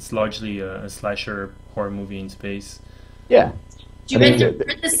 it's largely a slasher horror movie in space. Yeah. Do you guys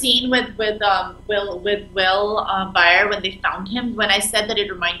remember the scene with Will Byers when they found him? When I said that it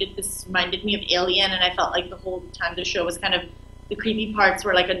reminded me of Alien, and I felt like the whole time the show was kind of the creepy parts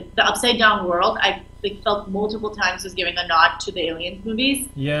were like the upside down world. I felt multiple times was giving a nod to the Alien movies.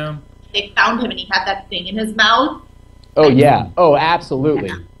 Yeah. They found him and he had that thing in his mouth. Oh yeah. Oh, absolutely.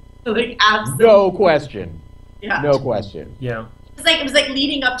 Yeah. Like, absolutely. No question. Yeah. No question. Yeah. It was like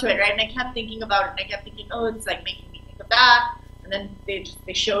leading up to it, right? And I kept thinking about it, and I kept thinking, oh, it's like making me think of that. And then they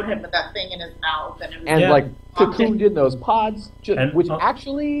showed him with that thing in his mouth, and it was like cocooned in those pods, which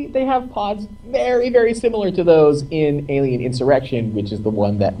actually they have pods very, very similar to those in Alien Insurrection, which is the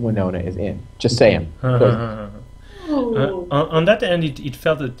one that Winona is in. Just saying. On that end, it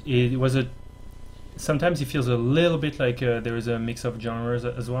felt that it was sometimes it feels a little bit like there is a mix of genres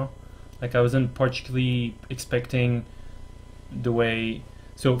as well. Like I wasn't particularly expecting the way.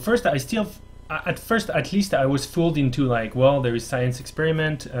 So first, at least I was fooled into like, well, there is science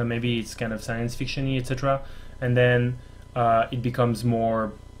experiment, maybe it's kind of science fiction-y, etc. And then it becomes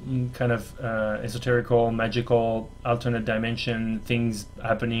more kind of esoterical, magical, alternate dimension things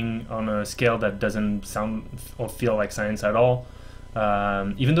happening on a scale that doesn't sound or feel like science at all.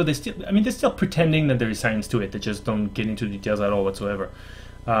 Even though they're still pretending that there is science to it. They just don't get into details at all whatsoever.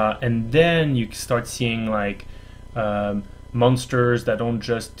 And then you start seeing like monsters that don't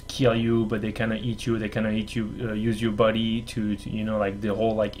just kill you, but they kind of eat you. They kind of use your body to like the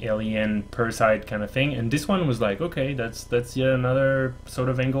whole like alien parasite kind of thing. And this one was like, okay, that's yet another sort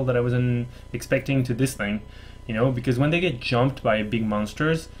of angle that I wasn't expecting to this thing, because when they get jumped by big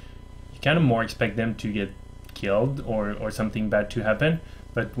monsters, you kind of more expect them to get killed or something bad to happen.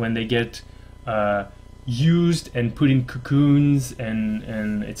 But when they get used and put in cocoons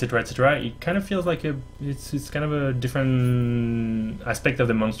and etc., it kind of feels like it's kind of a different aspect of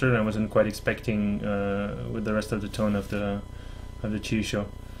the monster that I wasn't quite expecting with the rest of the tone of the TV show.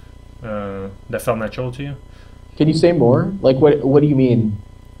 That felt natural to you? Can you say more? Like, what do you mean?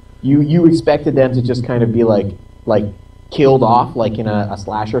 You expected them to just kind of be like killed off, like in a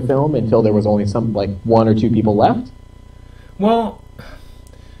slasher film, until there was only some like one or two people left? Well,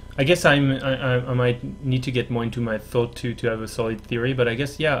 I guess I might need to get more into my thought to have a solid theory, but I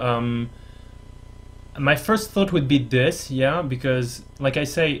guess my first thought would be this, because like I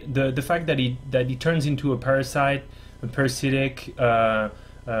say, the fact that he turns into a parasite, a parasitic,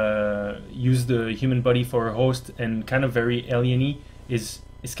 use the human body for a host, and kind of very alien-y is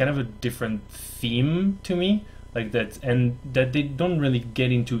kind of a different theme to me, like that, and that they don't really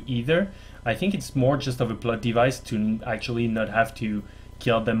get into either. I think it's more just of a plot device to actually not have to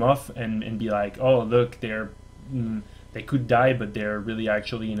kill them off and be like, oh look, they could die, but they're really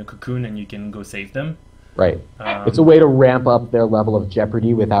actually in a cocoon and you can go save them. Right. It's a way to ramp up their level of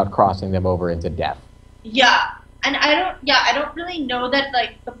jeopardy without crossing them over into death. Yeah. And I don't really know that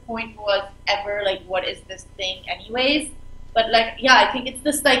like the point was ever like what is this thing anyways, but like I think it's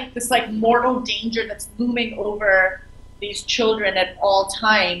this mortal danger that's looming over these children at all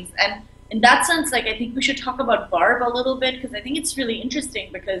times. And in that sense, like I think we should talk about Barb a little bit, because I think it's really interesting,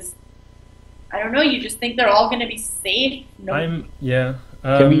 because I don't know, you just think they're all going to be safe. Can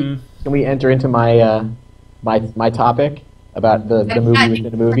we enter into my my topic about the movie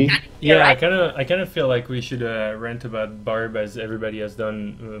within the movie? Yeah, I kind of feel like we should rant about Barb, as everybody has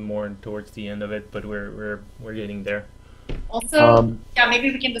done more towards the end of it, but we're getting there. Also,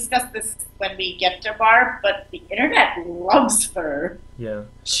 maybe we can discuss this when we get to Barb, but the internet loves her. Yeah.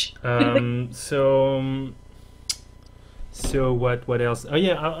 So what else? Oh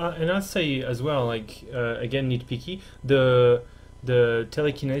yeah, and I'll say as well, like again, nitpicky, the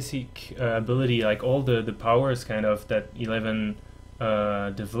telekinetic ability, like all the powers kind of that Eleven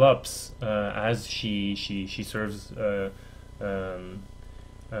develops as she serves.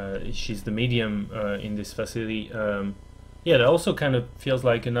 She's the medium in this facility. That also kind of feels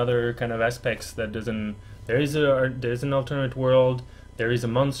like another kind of aspects that doesn't. There's an alternate world. There is a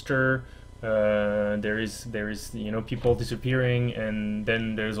monster. There is people disappearing, and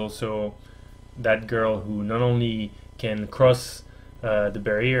then there's also that girl who not only can cross the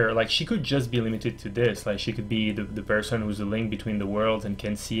barrier, like she could just be limited to this, like she could be the person who's a link between the worlds and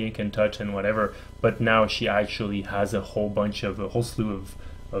can see and can touch and whatever, but now she actually has a whole slew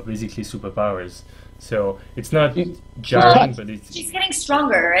of basically superpowers. So it's not jarring, but she's getting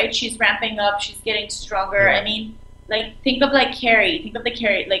stronger, right? She's ramping up. She's getting stronger. Yeah. I mean, like think of like Carrie. Think of the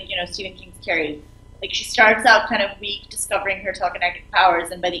Carrie, like Stephen King's Carrie. Like she starts out kind of weak, discovering her telekinetic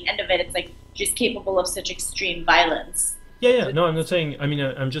powers, and by the end of it, it's like she's capable of such extreme violence. Yeah. No, I'm not saying. I mean,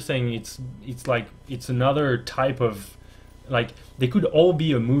 I'm just saying it's like it's another type of. Like they could all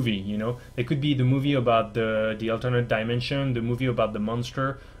be a movie, They could be the movie about the alternate dimension, the movie about the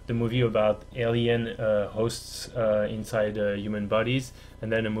monster, the movie about alien hosts inside human bodies,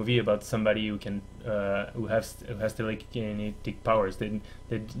 and then a movie about somebody who can who has telekinetic powers.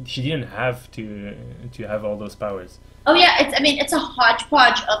 She didn't have to have all those powers. Oh yeah, it's a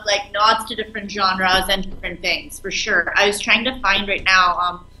hodgepodge of like nods to different genres and different things for sure. I was trying to find right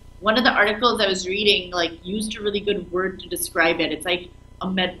now. One of the articles I was reading like used a really good word to describe it. It's like a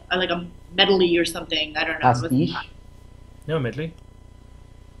medley or something. I don't know. Pastiche? No, medley.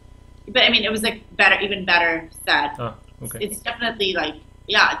 But I mean, it was like even better said. Oh, okay. It's definitely like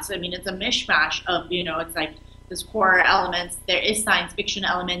it's a mishmash of it's like there's horror elements. There is science fiction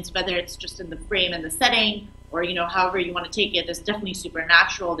elements, whether it's just in the frame and the setting, or however you want to take it. There's definitely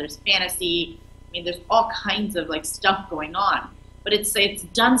supernatural. There's fantasy. I mean, there's all kinds of like stuff going on. But it's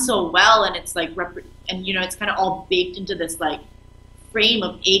done so well, and it's like it's kind of all baked into this like frame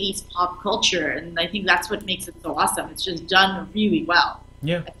of 80s pop culture, and I think that's what makes it so awesome. It's just done really well.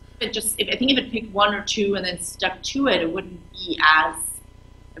 Yeah. I think if it picked one or two and then stuck to it, it wouldn't be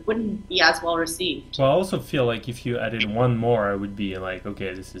as well received. Well, I also feel like if you added one more, I would be like,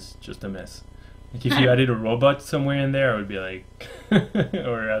 okay, this is just a mess. Like if you added a robot somewhere in there, I would be like,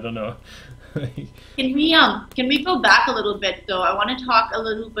 or I don't know. Can we go back a little bit though? I want to talk a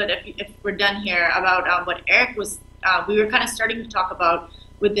little bit if we're done here about what Eric was. We were kind of starting to talk about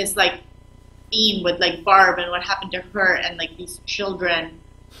with this like theme with like Barb and what happened to her and like these children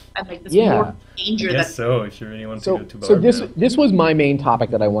and like this more danger. I guess so. If you really want to go to Barb. So this was my main topic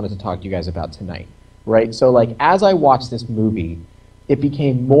that I wanted to talk to you guys about tonight, right? So like as I watched this movie, it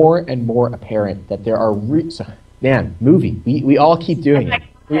became more and more apparent that there are movie. We all keep doing it.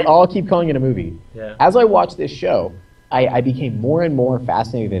 We all keep calling it a movie. Yeah. As I watched this show, I became more and more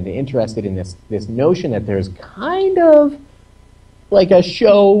fascinated and interested in this notion that there's kind of like a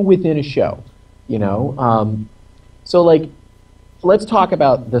show within a show, you know? So like, let's talk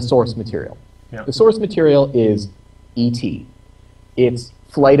about the source material. Yeah. The source material is E.T. It's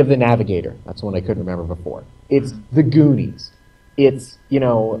Flight of the Navigator. That's one I couldn't remember before. It's The Goonies. It's, you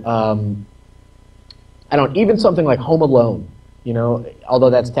know, even something like Home Alone, you know, although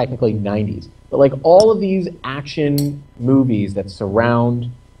that's technically 90s. But like all of these action movies that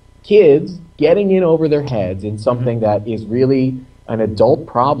surround kids getting in over their heads in something that is really an adult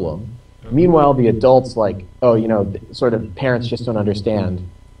problem. Meanwhile, the adults like, oh, you know, sort of parents just don't understand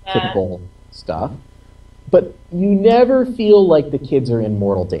typical stuff. But you never feel like the kids are in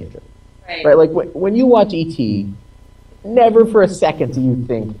mortal danger. Right? Like when you watch E.T., never for a second do you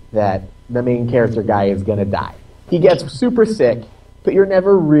think that the main character guy is going to die. He gets super sick, but you're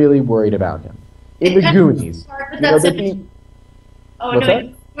never really worried about him. In The Goonies, Part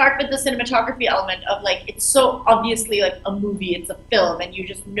with the cinematography element of like it's so obviously like a movie, it's a film, and you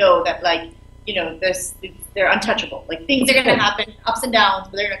just know that like you know they're untouchable. Like things are going to happen, ups and downs,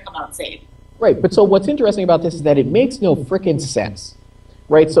 but they're going to come out safe. Right, but so what's interesting about this is that it makes no frickin' sense,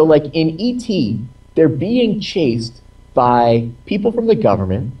 right? So like in E.T., they're being chased by people from the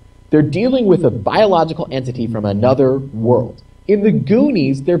government. They're dealing with a biological entity from another world. In The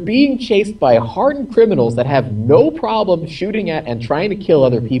Goonies, they're being chased by hardened criminals that have no problem shooting at and trying to kill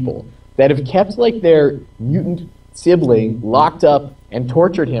other people, that have kept like their mutant sibling locked up and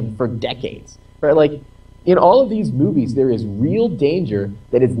tortured him for decades. Right? Like in all of these movies, there is real danger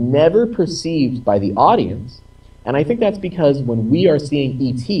that is never perceived by the audience. And I think that's because when we are seeing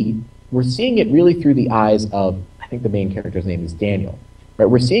E.T., we're seeing it really through the eyes of, I think the main character's name is Daniel. Right?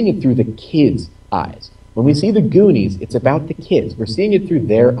 We're seeing it through the kids' eyes. When we see The Goonies, it's about the kids. We're seeing it through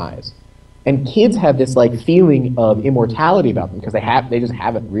their eyes. And kids have this like feeling of immortality about them because they just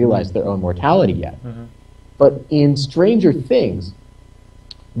haven't realized their own mortality yet. Mm-hmm. But in Stranger Things,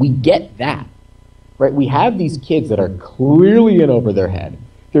 we get that. Right? We have these kids that are clearly in over their head.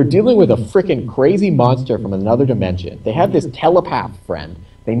 They're dealing with a freaking crazy monster from another dimension. They have this telepath friend.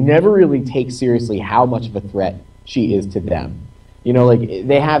 They never really take seriously how much of a threat she is to them. You know, like,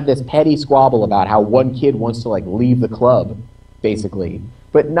 they have this petty squabble about how one kid wants to, like, leave the club, basically.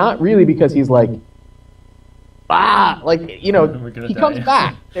 But not really because he's like, like, you know, he comes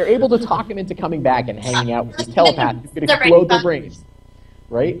back. They're able to talk him into coming back and hanging out with his telepath who's going to explode their brains.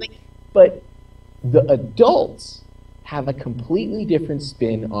 Right? But the adults have a completely different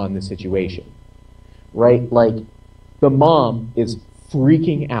spin on the situation. Right? Like, the mom is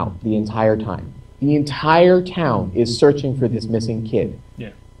freaking out the entire time. The entire town is searching for this missing kid.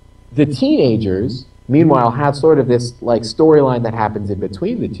 Yeah. The teenagers, meanwhile, have sort of this like storyline that happens in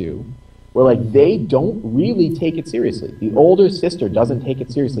between the two, where like they don't really take it seriously. The older sister doesn't take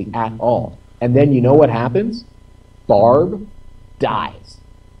it seriously at all. And then you know what happens? Barb dies.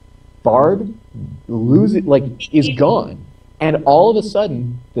 Barb is gone. And all of a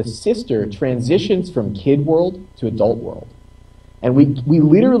sudden, the sister transitions from kid world to adult world. And we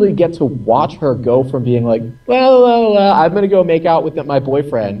literally get to watch her go from being like, well, I'm going to go make out with my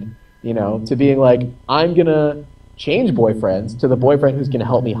boyfriend, you know, to being like, I'm going to change boyfriends to the boyfriend who's going to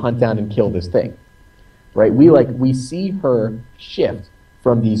help me hunt down and kill this thing. Right? We see her shift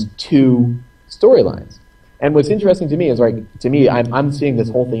from these two storylines. And what's interesting to me is, like, to me, I'm seeing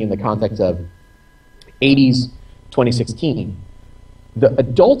this whole thing in the context of 80s 2016. The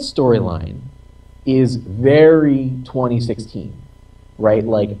adult storyline is very 2016. Right?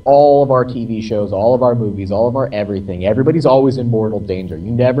 Like all of our TV shows, all of our movies, all of our everything, everybody's always in mortal danger. You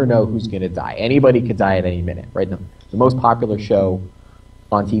never know who's going to die. Anybody could die at any minute, right? The most popular show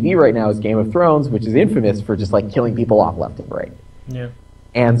on TV right now is Game of Thrones, which is infamous for just like killing people off left and right. Yeah.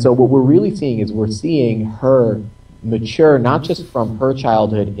 And so what we're really seeing is we're seeing her mature not just from her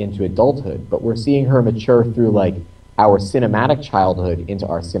childhood into adulthood, but we're seeing her mature through like our cinematic childhood into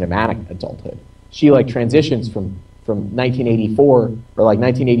our cinematic adulthood. She like transitions from 1984 or like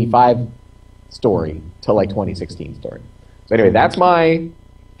 1985 story to like 2016 story. So anyway, that's my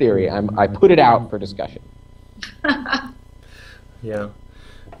theory. I put it out for discussion. Yeah,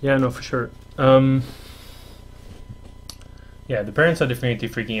 no, for sure. Yeah, the parents are definitely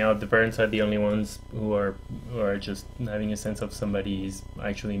freaking out. The parents are the only ones who are just having a sense of somebody is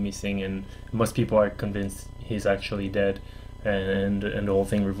actually missing, and most people are convinced he's actually dead. And the whole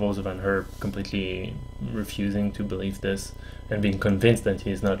thing revolves around her completely refusing to believe this and being convinced that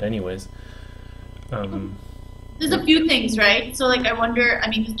he's not anyways. there's a few things, right? So like I wonder. I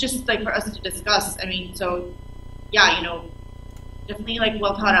mean, it's just like for us to discuss. I mean, so yeah, you know, definitely like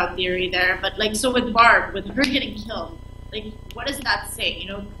well thought out theory there. But like so with Barb, with her getting killed, like what does that say? You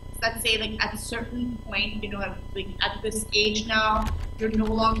know, does that say like at a certain point, you know, like at this age now, you're no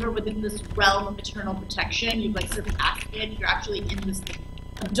longer within this realm of maternal protection. You've like surpassed it. You're actually in this like,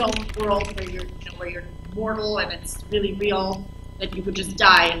 adult world where you're, you know, where you're mortal and it's really real. That you could just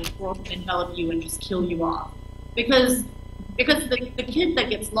die and the world can envelop you and just kill you off. Because the kid that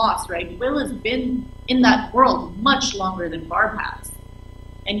gets lost, right? Will has been in that world much longer than Barb has,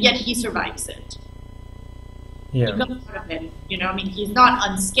 and yet he survives it. Yeah. He comes out of it. You know, I mean, he's not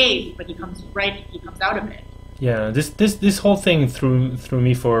unscathed, but he comes out of it. Yeah. This whole thing threw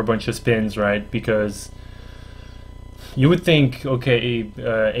me for a bunch of spins, right? Because you would think, okay,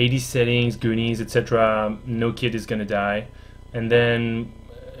 80s settings, Goonies, etc. No kid is gonna die, and then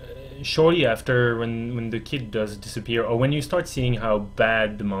shortly after, when the kid does disappear, or when you start seeing how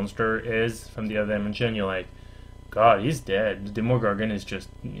bad the monster is from the other dimension, you're like, God, he's dead. The Demogorgon is just,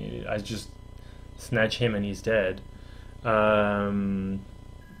 I just snatch him and he's dead. But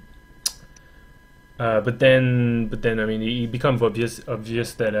then I mean, it becomes obvious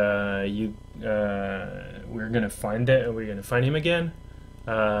that we're gonna find him again.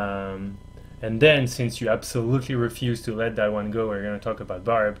 And then, since you absolutely refuse to let that one go, we're gonna talk about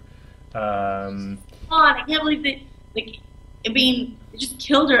Barb. Come on, I can't believe they like. I mean, they just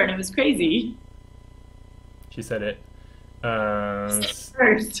killed her, and it was crazy. She said it.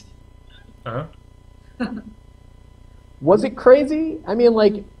 First. Uh-huh. Was it crazy? I mean,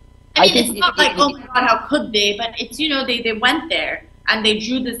 like, I mean, it's not like, oh my God, how could they? But it's, you know, they went there and they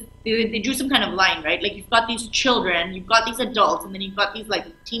drew this. They drew some kind of line, right? Like, you've got these children, you've got these adults, and then you've got these like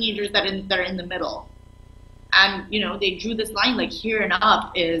teenagers that are in the middle. And you know, they drew this line like here and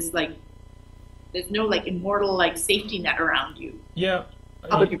up is like there's no like immortal like safety net around you. Yeah.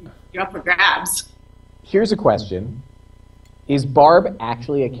 You're up for grabs. Here's a question: is Barb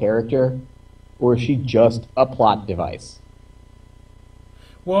actually a character, or is she just a plot device?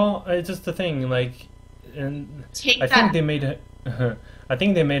 Well, it's just the thing, like, and Take I that. think they made her, I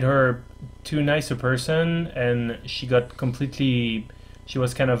think they made her too nice a person, and she got completely. She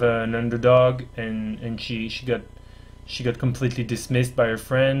was kind of an underdog, and she got completely dismissed by her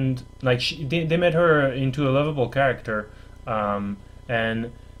friend. Like they made her into a lovable character,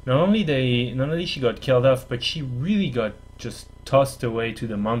 and not only she got killed off, but she really got just tossed away to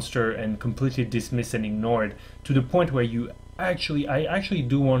the monster and completely dismissed and ignored, to the point where I actually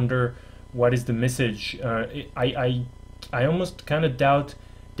do wonder what is the message. I almost kind of doubt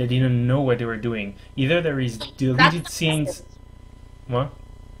they didn't know what they were doing. Either there is deleted scenes. What?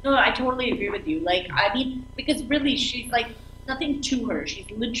 No, I totally agree with you. Like, I mean, because really, she's like nothing to her. She's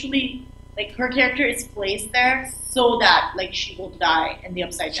literally like her character is placed there so that like she will die in the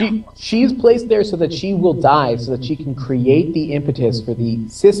upside down world. She's placed there so that she will die, so that she can create the impetus for the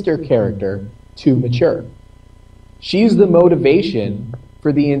sister character to mature. She's the motivation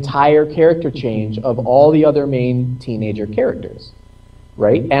for the entire character change of all the other main teenager characters,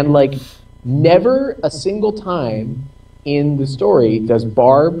 right? And like, never a single time in the story does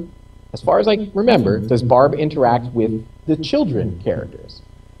Barb, as far as I remember, does Barb interact with the children characters.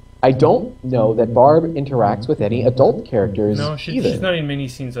 I don't know that Barb interacts with any adult characters No, either. she's not in many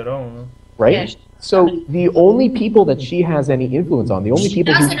scenes at all. No? Right? Yeah, So the only people that she has any influence on, the only She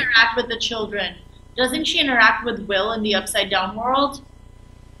people does who... interact with the children. Doesn't she interact with Will in the upside down world?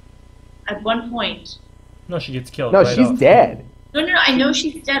 At one point. No, she gets killed. No, right she's off. dead. No, I know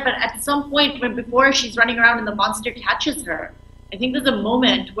she's dead, but at some point, when before she's running around and the monster catches her, I think there's a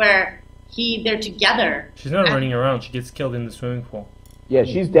moment where they're together. She's not And- running around. She gets killed in the swimming pool. Yeah,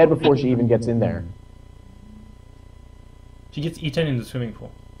 she's dead before she even gets in there. She gets eaten in the swimming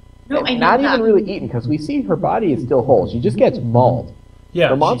pool. No, I know Not that. even really eaten, because we see her body is still whole. She just gets mauled. Yeah,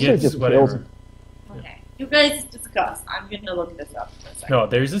 The monster she gets just whatever. kills her. Okay, you guys discuss. I'm gonna look this up for a second. No,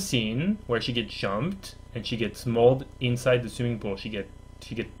 there's a scene where she gets jumped and she gets mauled inside the swimming pool. She get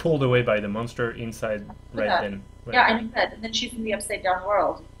pulled away by the monster inside right Yeah. then. Right Yeah, I then. knew that. And then she's in the upside down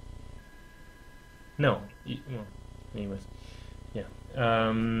world. No. Well, anyways. Yeah.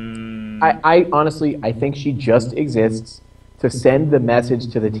 I honestly, I think she just exists to send the message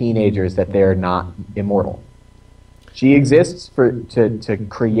to the teenagers that they're not immortal. She exists to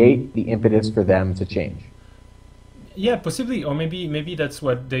create the impetus for them to change. Yeah, possibly, or maybe that's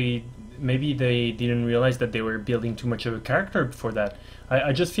what maybe they didn't realize that they were building too much of a character for that.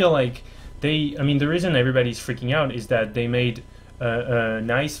 I just feel like I mean, the reason everybody's freaking out is that they made a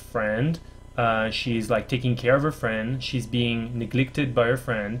nice friend She's like taking care of her friend. She's being neglected by her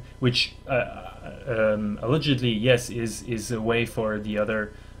friend, which allegedly, yes, is a way for the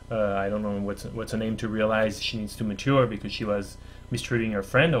other. I don't know what's her name, to realize she needs to mature because she was mistreating her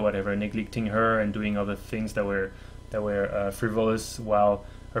friend or whatever, neglecting her and doing other things that were frivolous, while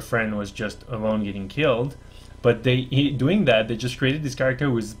her friend was just alone getting killed. But doing that, they just created this character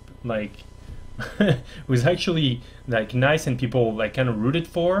who was like who's actually like nice and people like kind of rooted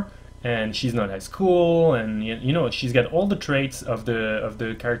for, and she's not as cool, and you know, she's got all the traits of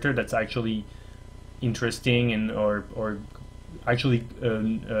the character that's actually interesting, and or actually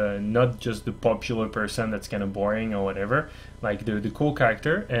not just the popular person that's kind of boring or whatever, like the cool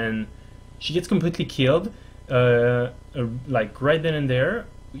character. And she gets completely killed like right then and there.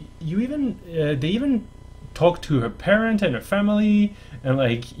 They even talk to her parent and her family, and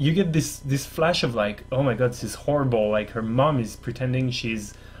like you get this flash of like, oh my god, this is horrible, like her mom is pretending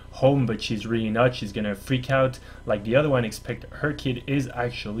she's home but she's really not, she's gonna freak out like the other one, expect her kid is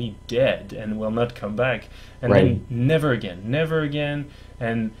actually dead and will not come back, and then never again,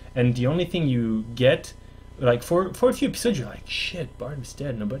 and the only thing you get, like for a few episodes you're like, shit, Barb's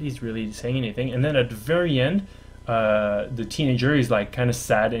dead, nobody's really saying anything, and then at the very end the teenager is like kind of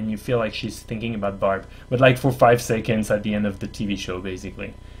sad and you feel like she's thinking about Barb, but like for 5 seconds at the end of the TV show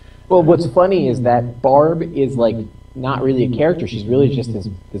basically. Well, what's funny is that Barb is like not really a character, she's really just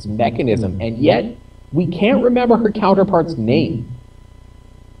this mechanism, and yet we can't remember her counterpart's name.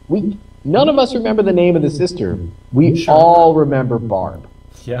 None of us remember the name of the sister. We all remember Barb.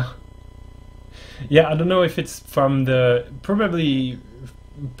 Yeah, I don't know if it's from probably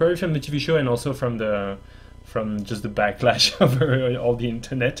from the TV show, and also from just the backlash of all the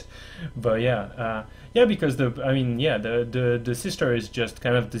internet, but yeah, because the sister is just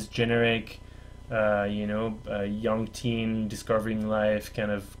kind of this generic, young teen discovering life,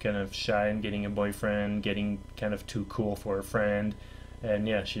 kind of shy and getting a boyfriend, getting kind of too cool for her friend, and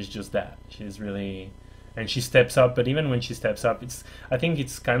yeah, she's just that. She's really, and she steps up, but even when she steps up, I think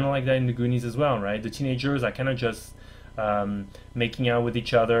it's kind of like that in the Goonies as well, right? The teenagers are kind of just making out with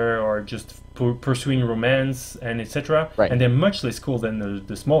each other or just pursuing romance and etc. Right. And they're much less cool than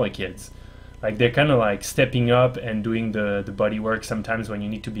the smaller kids. Like they're kind of like stepping up and doing the body work sometimes when you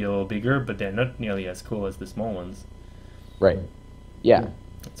need to be a little bigger, but they're not nearly as cool as the small ones. Right. Yeah.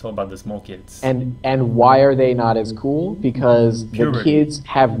 It's all about the small kids. And why are they not as cool? Because the kids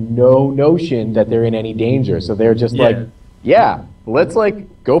have no notion that they're in any danger. So they're just like, yeah, let's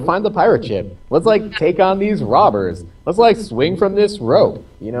like go find the pirate ship. Let's like take on these robbers. Let's like swing from this rope.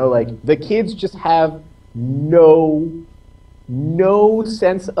 You know, like the kids just have no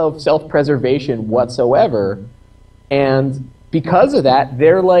sense of self-preservation whatsoever. And because of that,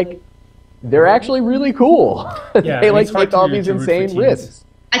 they're actually really cool. Yeah, they like take all these insane risks.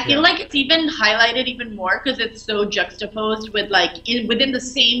 I feel like it's even highlighted even more because it's so juxtaposed with like within the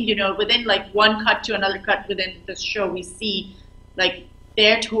same, within like one cut to another cut within the show, we see like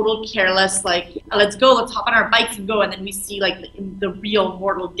their total careless, like let's hop on our bikes and go, and then we see like the real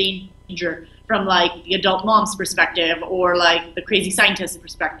mortal danger from like the adult mom's perspective or like the crazy scientist's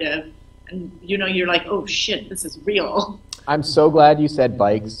perspective, and you're like, oh shit, this is real. I'm so glad you said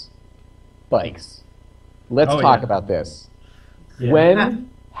bikes. Let's talk about this. Yeah. When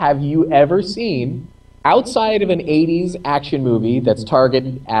have you ever seen, outside of an 80s action movie that's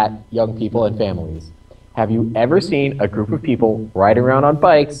targeted at young people and families, have you ever seen a group of people riding around on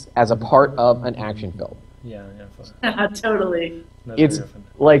bikes as a part of an action film? Yeah. Totally. It's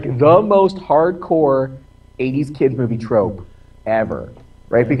like the most hardcore 80s kids movie trope ever,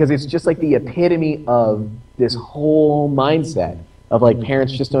 right? Because it's just like the epitome of this whole mindset of like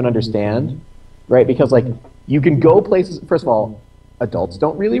parents just don't understand, right? Because like you can go places, first of all, adults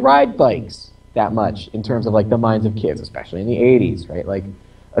don't really ride bikes that much in terms of like the minds of kids, especially in the 80s, right? Like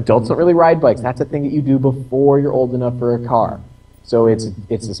adults don't really ride bikes. That's a thing that you do before you're old enough for a car. So it's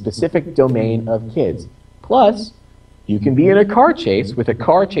a specific domain of kids. Plus, you can be in a car chase with a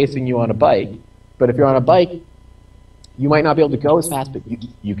car chasing you on a bike, but if you're on a bike, you might not be able to go as fast, but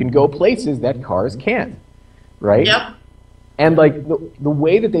you can go places that cars can't, right? Yep. And like the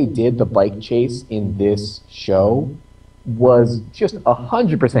way that they did the bike chase in this show was just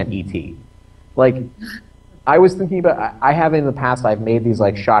 100% ET. Like, I was thinking about, I have in the past, I've made these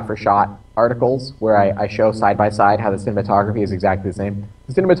like shot-for-shot articles where I show side by side how the cinematography is exactly the same.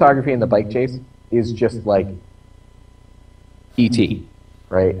 The cinematography in the bike chase is just like E.T.,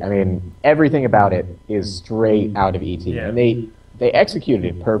 right? I mean, everything about it is straight out of E.T., and they executed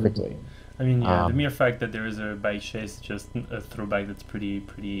it perfectly. I mean, yeah, the mere fact that there is a bike chase is just a throwback that's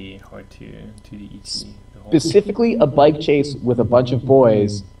pretty hard to the E.T. Specifically, a bike chase with a bunch of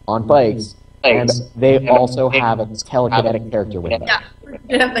boys on bikes and they also have a telekinetic character with them. Yeah,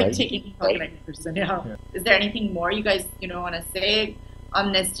 like Right. taking a person. Yeah. Is there anything more you guys want to say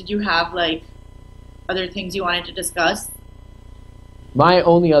on this? Did you have like other things you wanted to discuss? My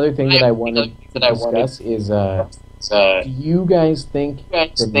only other thing that I wanted to discuss is, do you guys think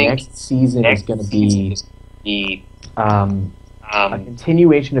the next season is going to be a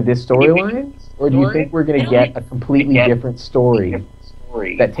continuation of this storyline, or do you think we're going to get a completely different story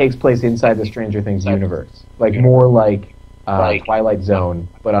that takes place inside the Stranger Things universe, like more like Twilight Zone,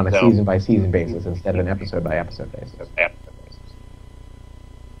 but on a season-by-season basis instead of an episode-by-episode basis?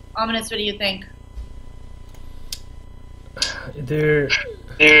 Ominous, what do you think?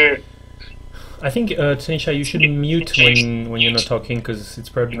 I think, Tanisha, you should mute when you're not talking, because it's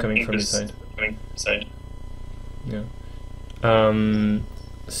probably coming from your side. Yeah.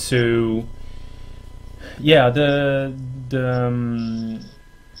 So, yeah, there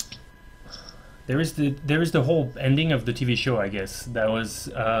is the whole ending of the TV show, I guess. That was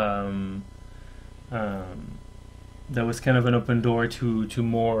kind of an open door to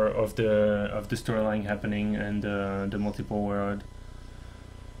more of the storyline happening and the multiple world.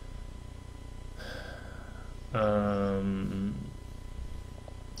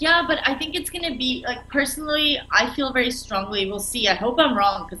 Yeah, but I think it's going to be, like, personally, I feel very strongly, we'll see. I hope I'm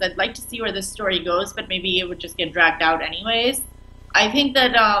wrong, because I'd like to see where this story goes, but maybe it would just get dragged out anyways. I think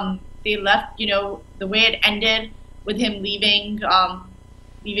that they left, the way it ended with him leaving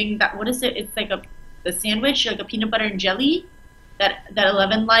that, what is it? It's like the sandwich, like a peanut butter and jelly that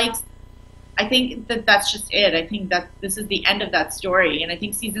Eleven likes. I think that's just it. I think that this is the end of that story, and I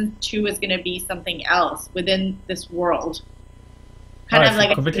think season 2 is going to be something else within this world.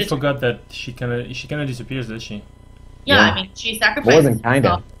 I completely forgot that she kind of disappears, does she? Yeah, I mean, she sacrifices More than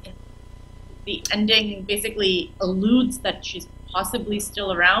kinda. The ending basically alludes that she's possibly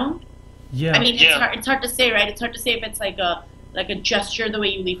still around. Yeah. I mean, it's hard to say, right? It's hard to say if it's like a gesture, the way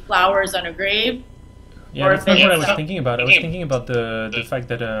you leave flowers on a grave. Yeah, that's not what I was thinking about. I was thinking about the fact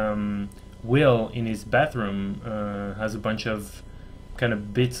that Will, in his bathroom, has a bunch of kind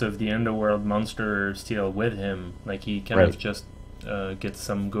of bits of the underworld monster still with him. Like he kind of just gets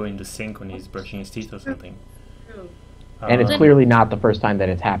some go in the sink when he's brushing his teeth or something. True. And it's clearly not the first time that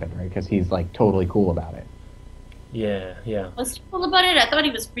it's happened, right? Because he's like totally cool about it. Yeah. Was he cool about it? I thought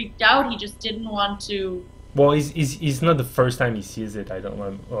he was freaked out. He just didn't want to. Well, he's not the first time he sees it. I don't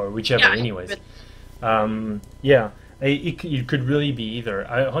know, or whichever. Yeah, anyways, it could really be either.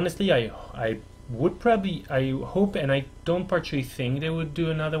 I would probably, I hope, and I don't partially think they would do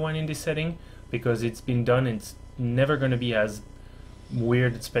another one in this setting, because it's been done. It's never going to be as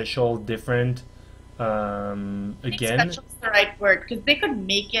weird, special, different. Again, Special is the right word, because they could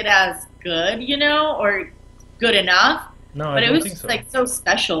make it as good, or good enough. No, but I it don't was think so. like so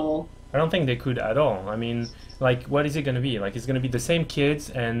special. I don't think they could at all. I mean, like, what is it going to be? Like, it's going to be the same kids,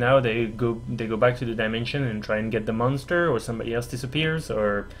 and now they go back to the dimension and try and get the monster, or somebody else disappears,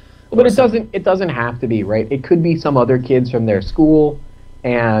 or. But it doesn't have to be, right? It could be some other kids from their school,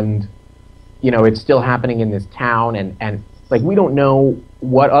 and it's still happening in this town, and like we don't know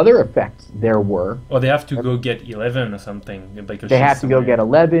what other effects there were. Or they have to go get 11 or something, because they have to go get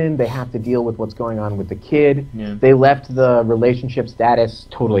 11. They have to deal with what's going on with the kid. Yeah. They left the relationship status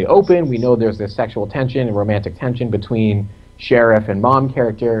totally open. We know there's this sexual tension and romantic tension between Sheriff and mom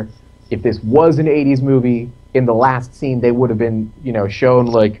character. If this was an 80s movie, in the last scene they would have been, shown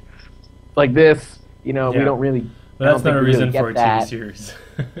like this. We don't really. But that's not a reason really for a that. TV series.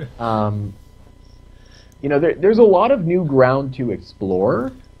 There's a lot of new ground to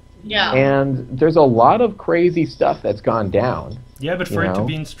explore. Yeah. And there's a lot of crazy stuff that's gone down. Yeah, but for it to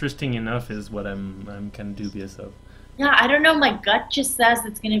be interesting enough is what I'm kind of dubious of. Yeah, I don't know. My gut just says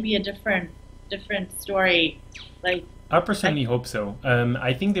it's going to be a different story. Like, I personally hope so.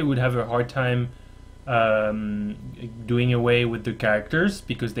 I think they would have a hard time doing away with the characters,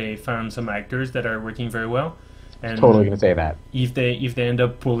 because they found some actors that are working very well. And totally going to say that. If they end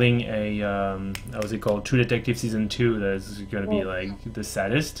up pulling a how was it called, True Detective season 2, that's going to be like the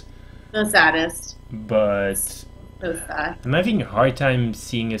saddest. The saddest. But So sad. I'm having a hard time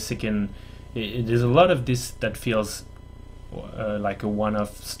seeing a second. There's a lot of this that feels like a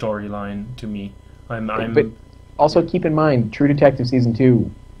one-off storyline to me. But also keep in mind, True Detective season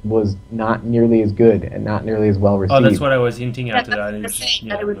 2 was not nearly as good and not nearly as well received. Oh, that's what I was hinting at. That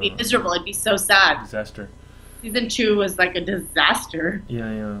it would be miserable. It'd be so sad. Disaster. Season 2 was like a disaster.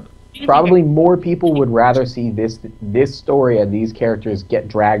 Yeah. Probably more people would rather see this story and these characters get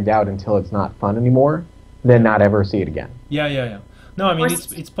dragged out until it's not fun anymore than not ever see it again. Yeah. No, I mean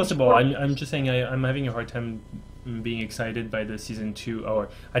it's possible. I'm just saying I'm having a hard time being excited by the season 2, or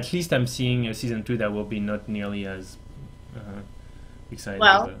at least I'm seeing a season 2 that will be not nearly as exciting.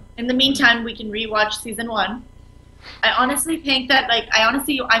 Well, in the meantime, we can rewatch season 1. I honestly think that,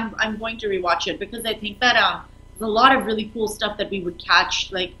 I'm going to rewatch it because I think that there's a lot of really cool stuff that we would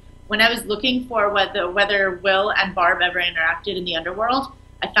catch. Like when I was looking for whether Will and Barb ever interacted in the underworld,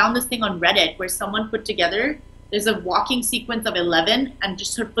 I found this thing on Reddit where someone put together, there's a walking sequence of 11 and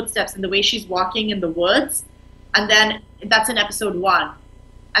just her footsteps and the way she's walking in the woods. And then that's in episode 1.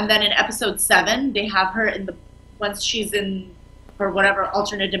 And then in episode 7, they have her once she's in her whatever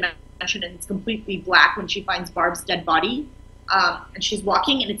alternate dimension and it's completely black when she finds Barb's dead body. And she's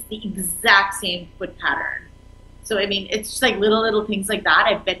walking and it's the exact same foot pattern. So, I mean, it's just like little things like that.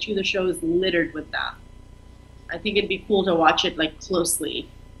 I bet you the show is littered with them. I think it'd be cool to watch it like closely,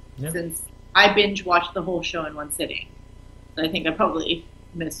 since I binge watched the whole show in one sitting. So I think I probably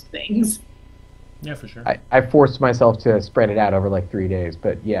missed things. Yeah, for sure. I forced myself to spread it out over like 3 days,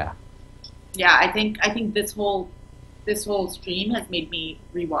 but yeah. Yeah, I think this whole stream has made me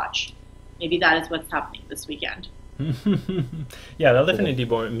rewatch. Maybe that is what's happening this weekend. Yeah, there'll definitely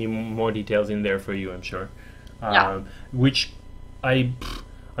be more details in there for you, I'm sure. Which I'm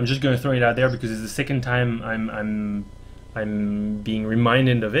just going to throw it out there because it's the second time I'm being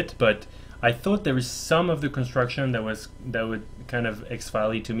reminded of it. But I thought there was some of the construction that would kind of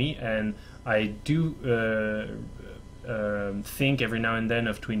X-File-y to me, and I do think every now and then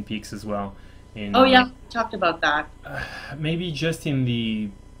of Twin Peaks as well. We talked about that. Maybe just in the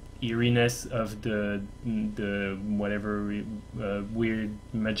eeriness of the whatever weird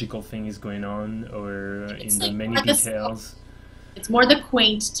magical thing is going on, or it's in the like many details. It's more the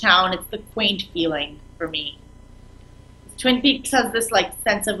quaint town. It's the quaint feeling for me. Twin Peaks has this like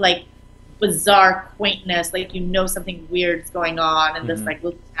sense of like bizarre quaintness, like something weird is going on in this like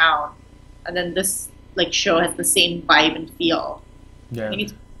little town, and then this like show has the same vibe and feel. Yeah. I think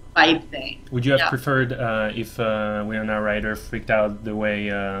it's a vibe thing. Would you have preferred if Winona Ryder freaked out the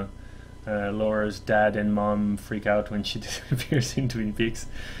way Laura's dad and mom freak out when she disappears in Twin Peaks?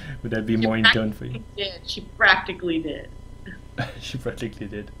 Would that be more in tone for you? She practically did. She practically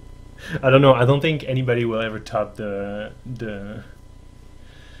did. I don't know. I don't think anybody will ever top the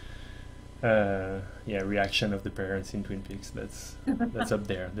reaction of the parents in Twin Peaks. That's up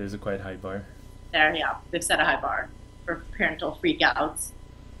there. There's a quite high bar. They've set a high bar for parental freakouts.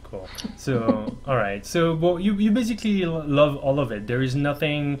 Cool. So, all right. So, well, you basically love all of it. There is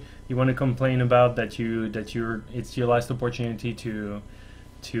nothing you want to complain about it's your last opportunity to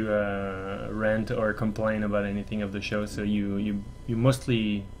rant or complain about anything of the show. So you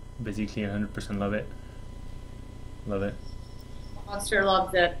mostly basically 100% love it. Love it. Monster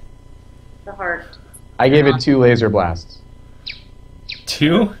loves it. The heart. I gave it 2 laser blasts.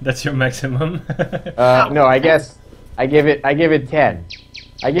 2? That's your maximum? No, I guess I give it 10.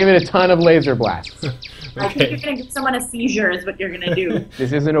 I give it a ton of laser blasts. Okay. I think you're going to give someone a seizure is what you're going to do.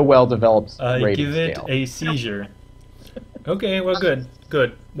 This isn't a well-developed rating give it scale. a seizure. Okay, well, good.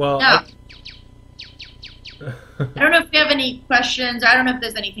 Well, yeah. I don't know if you have any questions. I don't know if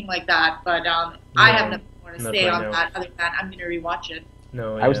there's anything like that, but I have nothing more to say right on now. that other than I'm going to rewatch it.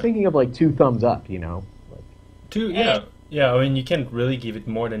 No, I was thinking of like 2 thumbs up, you know. Like, 2, yeah. I mean, you can't really give it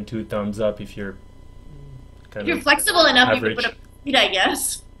more than 2 thumbs up if you're If you're flexible enough, average. you could put a speed, I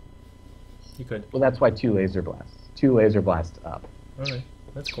guess. You could. well, that's why 2 laser blasts. 2 laser blasts up. All right,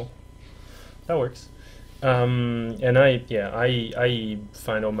 that's cool. That works. And I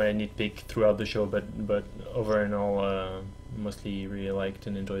find all my nitpick throughout the show, but over and all, mostly really liked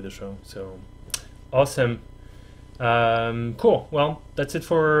and enjoyed the show. So awesome. Cool. Well, that's it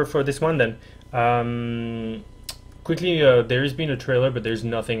for this one then. Quickly, there has been a trailer, but there's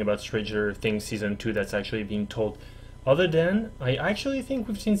nothing about Stranger Things season 2 that's actually being told. Other than, I actually think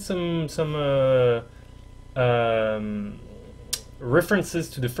we've seen some references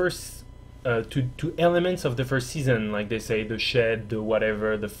to the first, to elements of the first season, like they say the shed, the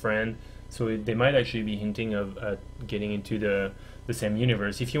whatever, the friend. So they might actually be hinting of getting into the same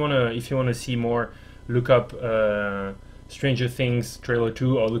universe. If you wanna see more, look up Stranger Things trailer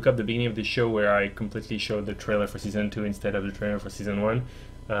 2, or look up the beginning of the show where I completely showed the trailer for season 2 instead of the trailer for season 1.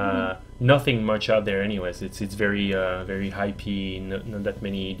 Nothing much out there anyways. It's very very hypey, not that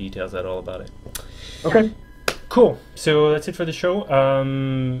many details at all about it. Okay. Cool. So that's it for the show.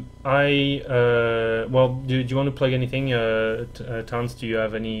 Well, do you want to plug anything? Tons, do you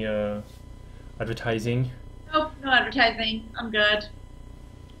have any advertising? Nope, no advertising. I'm good.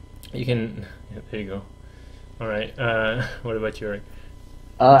 You can. Yeah, there you go. All right. What about you, Eric?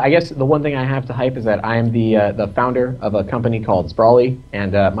 I guess the one thing I have to hype is that I am the founder of a company called Sprawly,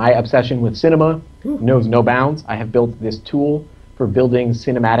 and my obsession with cinema knows no bounds. I have built this tool for building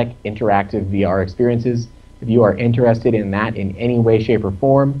cinematic interactive VR experiences. If you are interested in that in any way, shape, or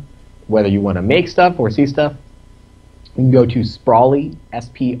form, whether you want to make stuff or see stuff, you can go to Sprawly,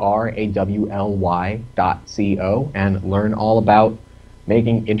 SPRAWLY.co, and learn all about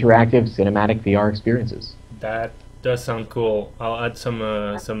making interactive cinematic VR experiences. That does sound cool. I'll add some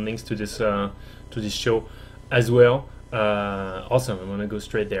links to this show as well. Awesome. I'm gonna go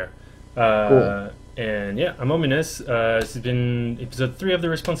straight there. Cool. And yeah, I'm Ominous. This has been episode 3 of the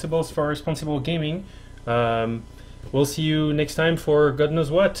Responsibles for Responsible Gaming. We'll see you next time for God knows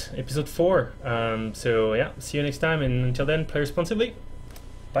what, episode 4. So yeah, see you next time, and until then, play responsibly.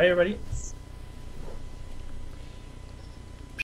 Bye, everybody.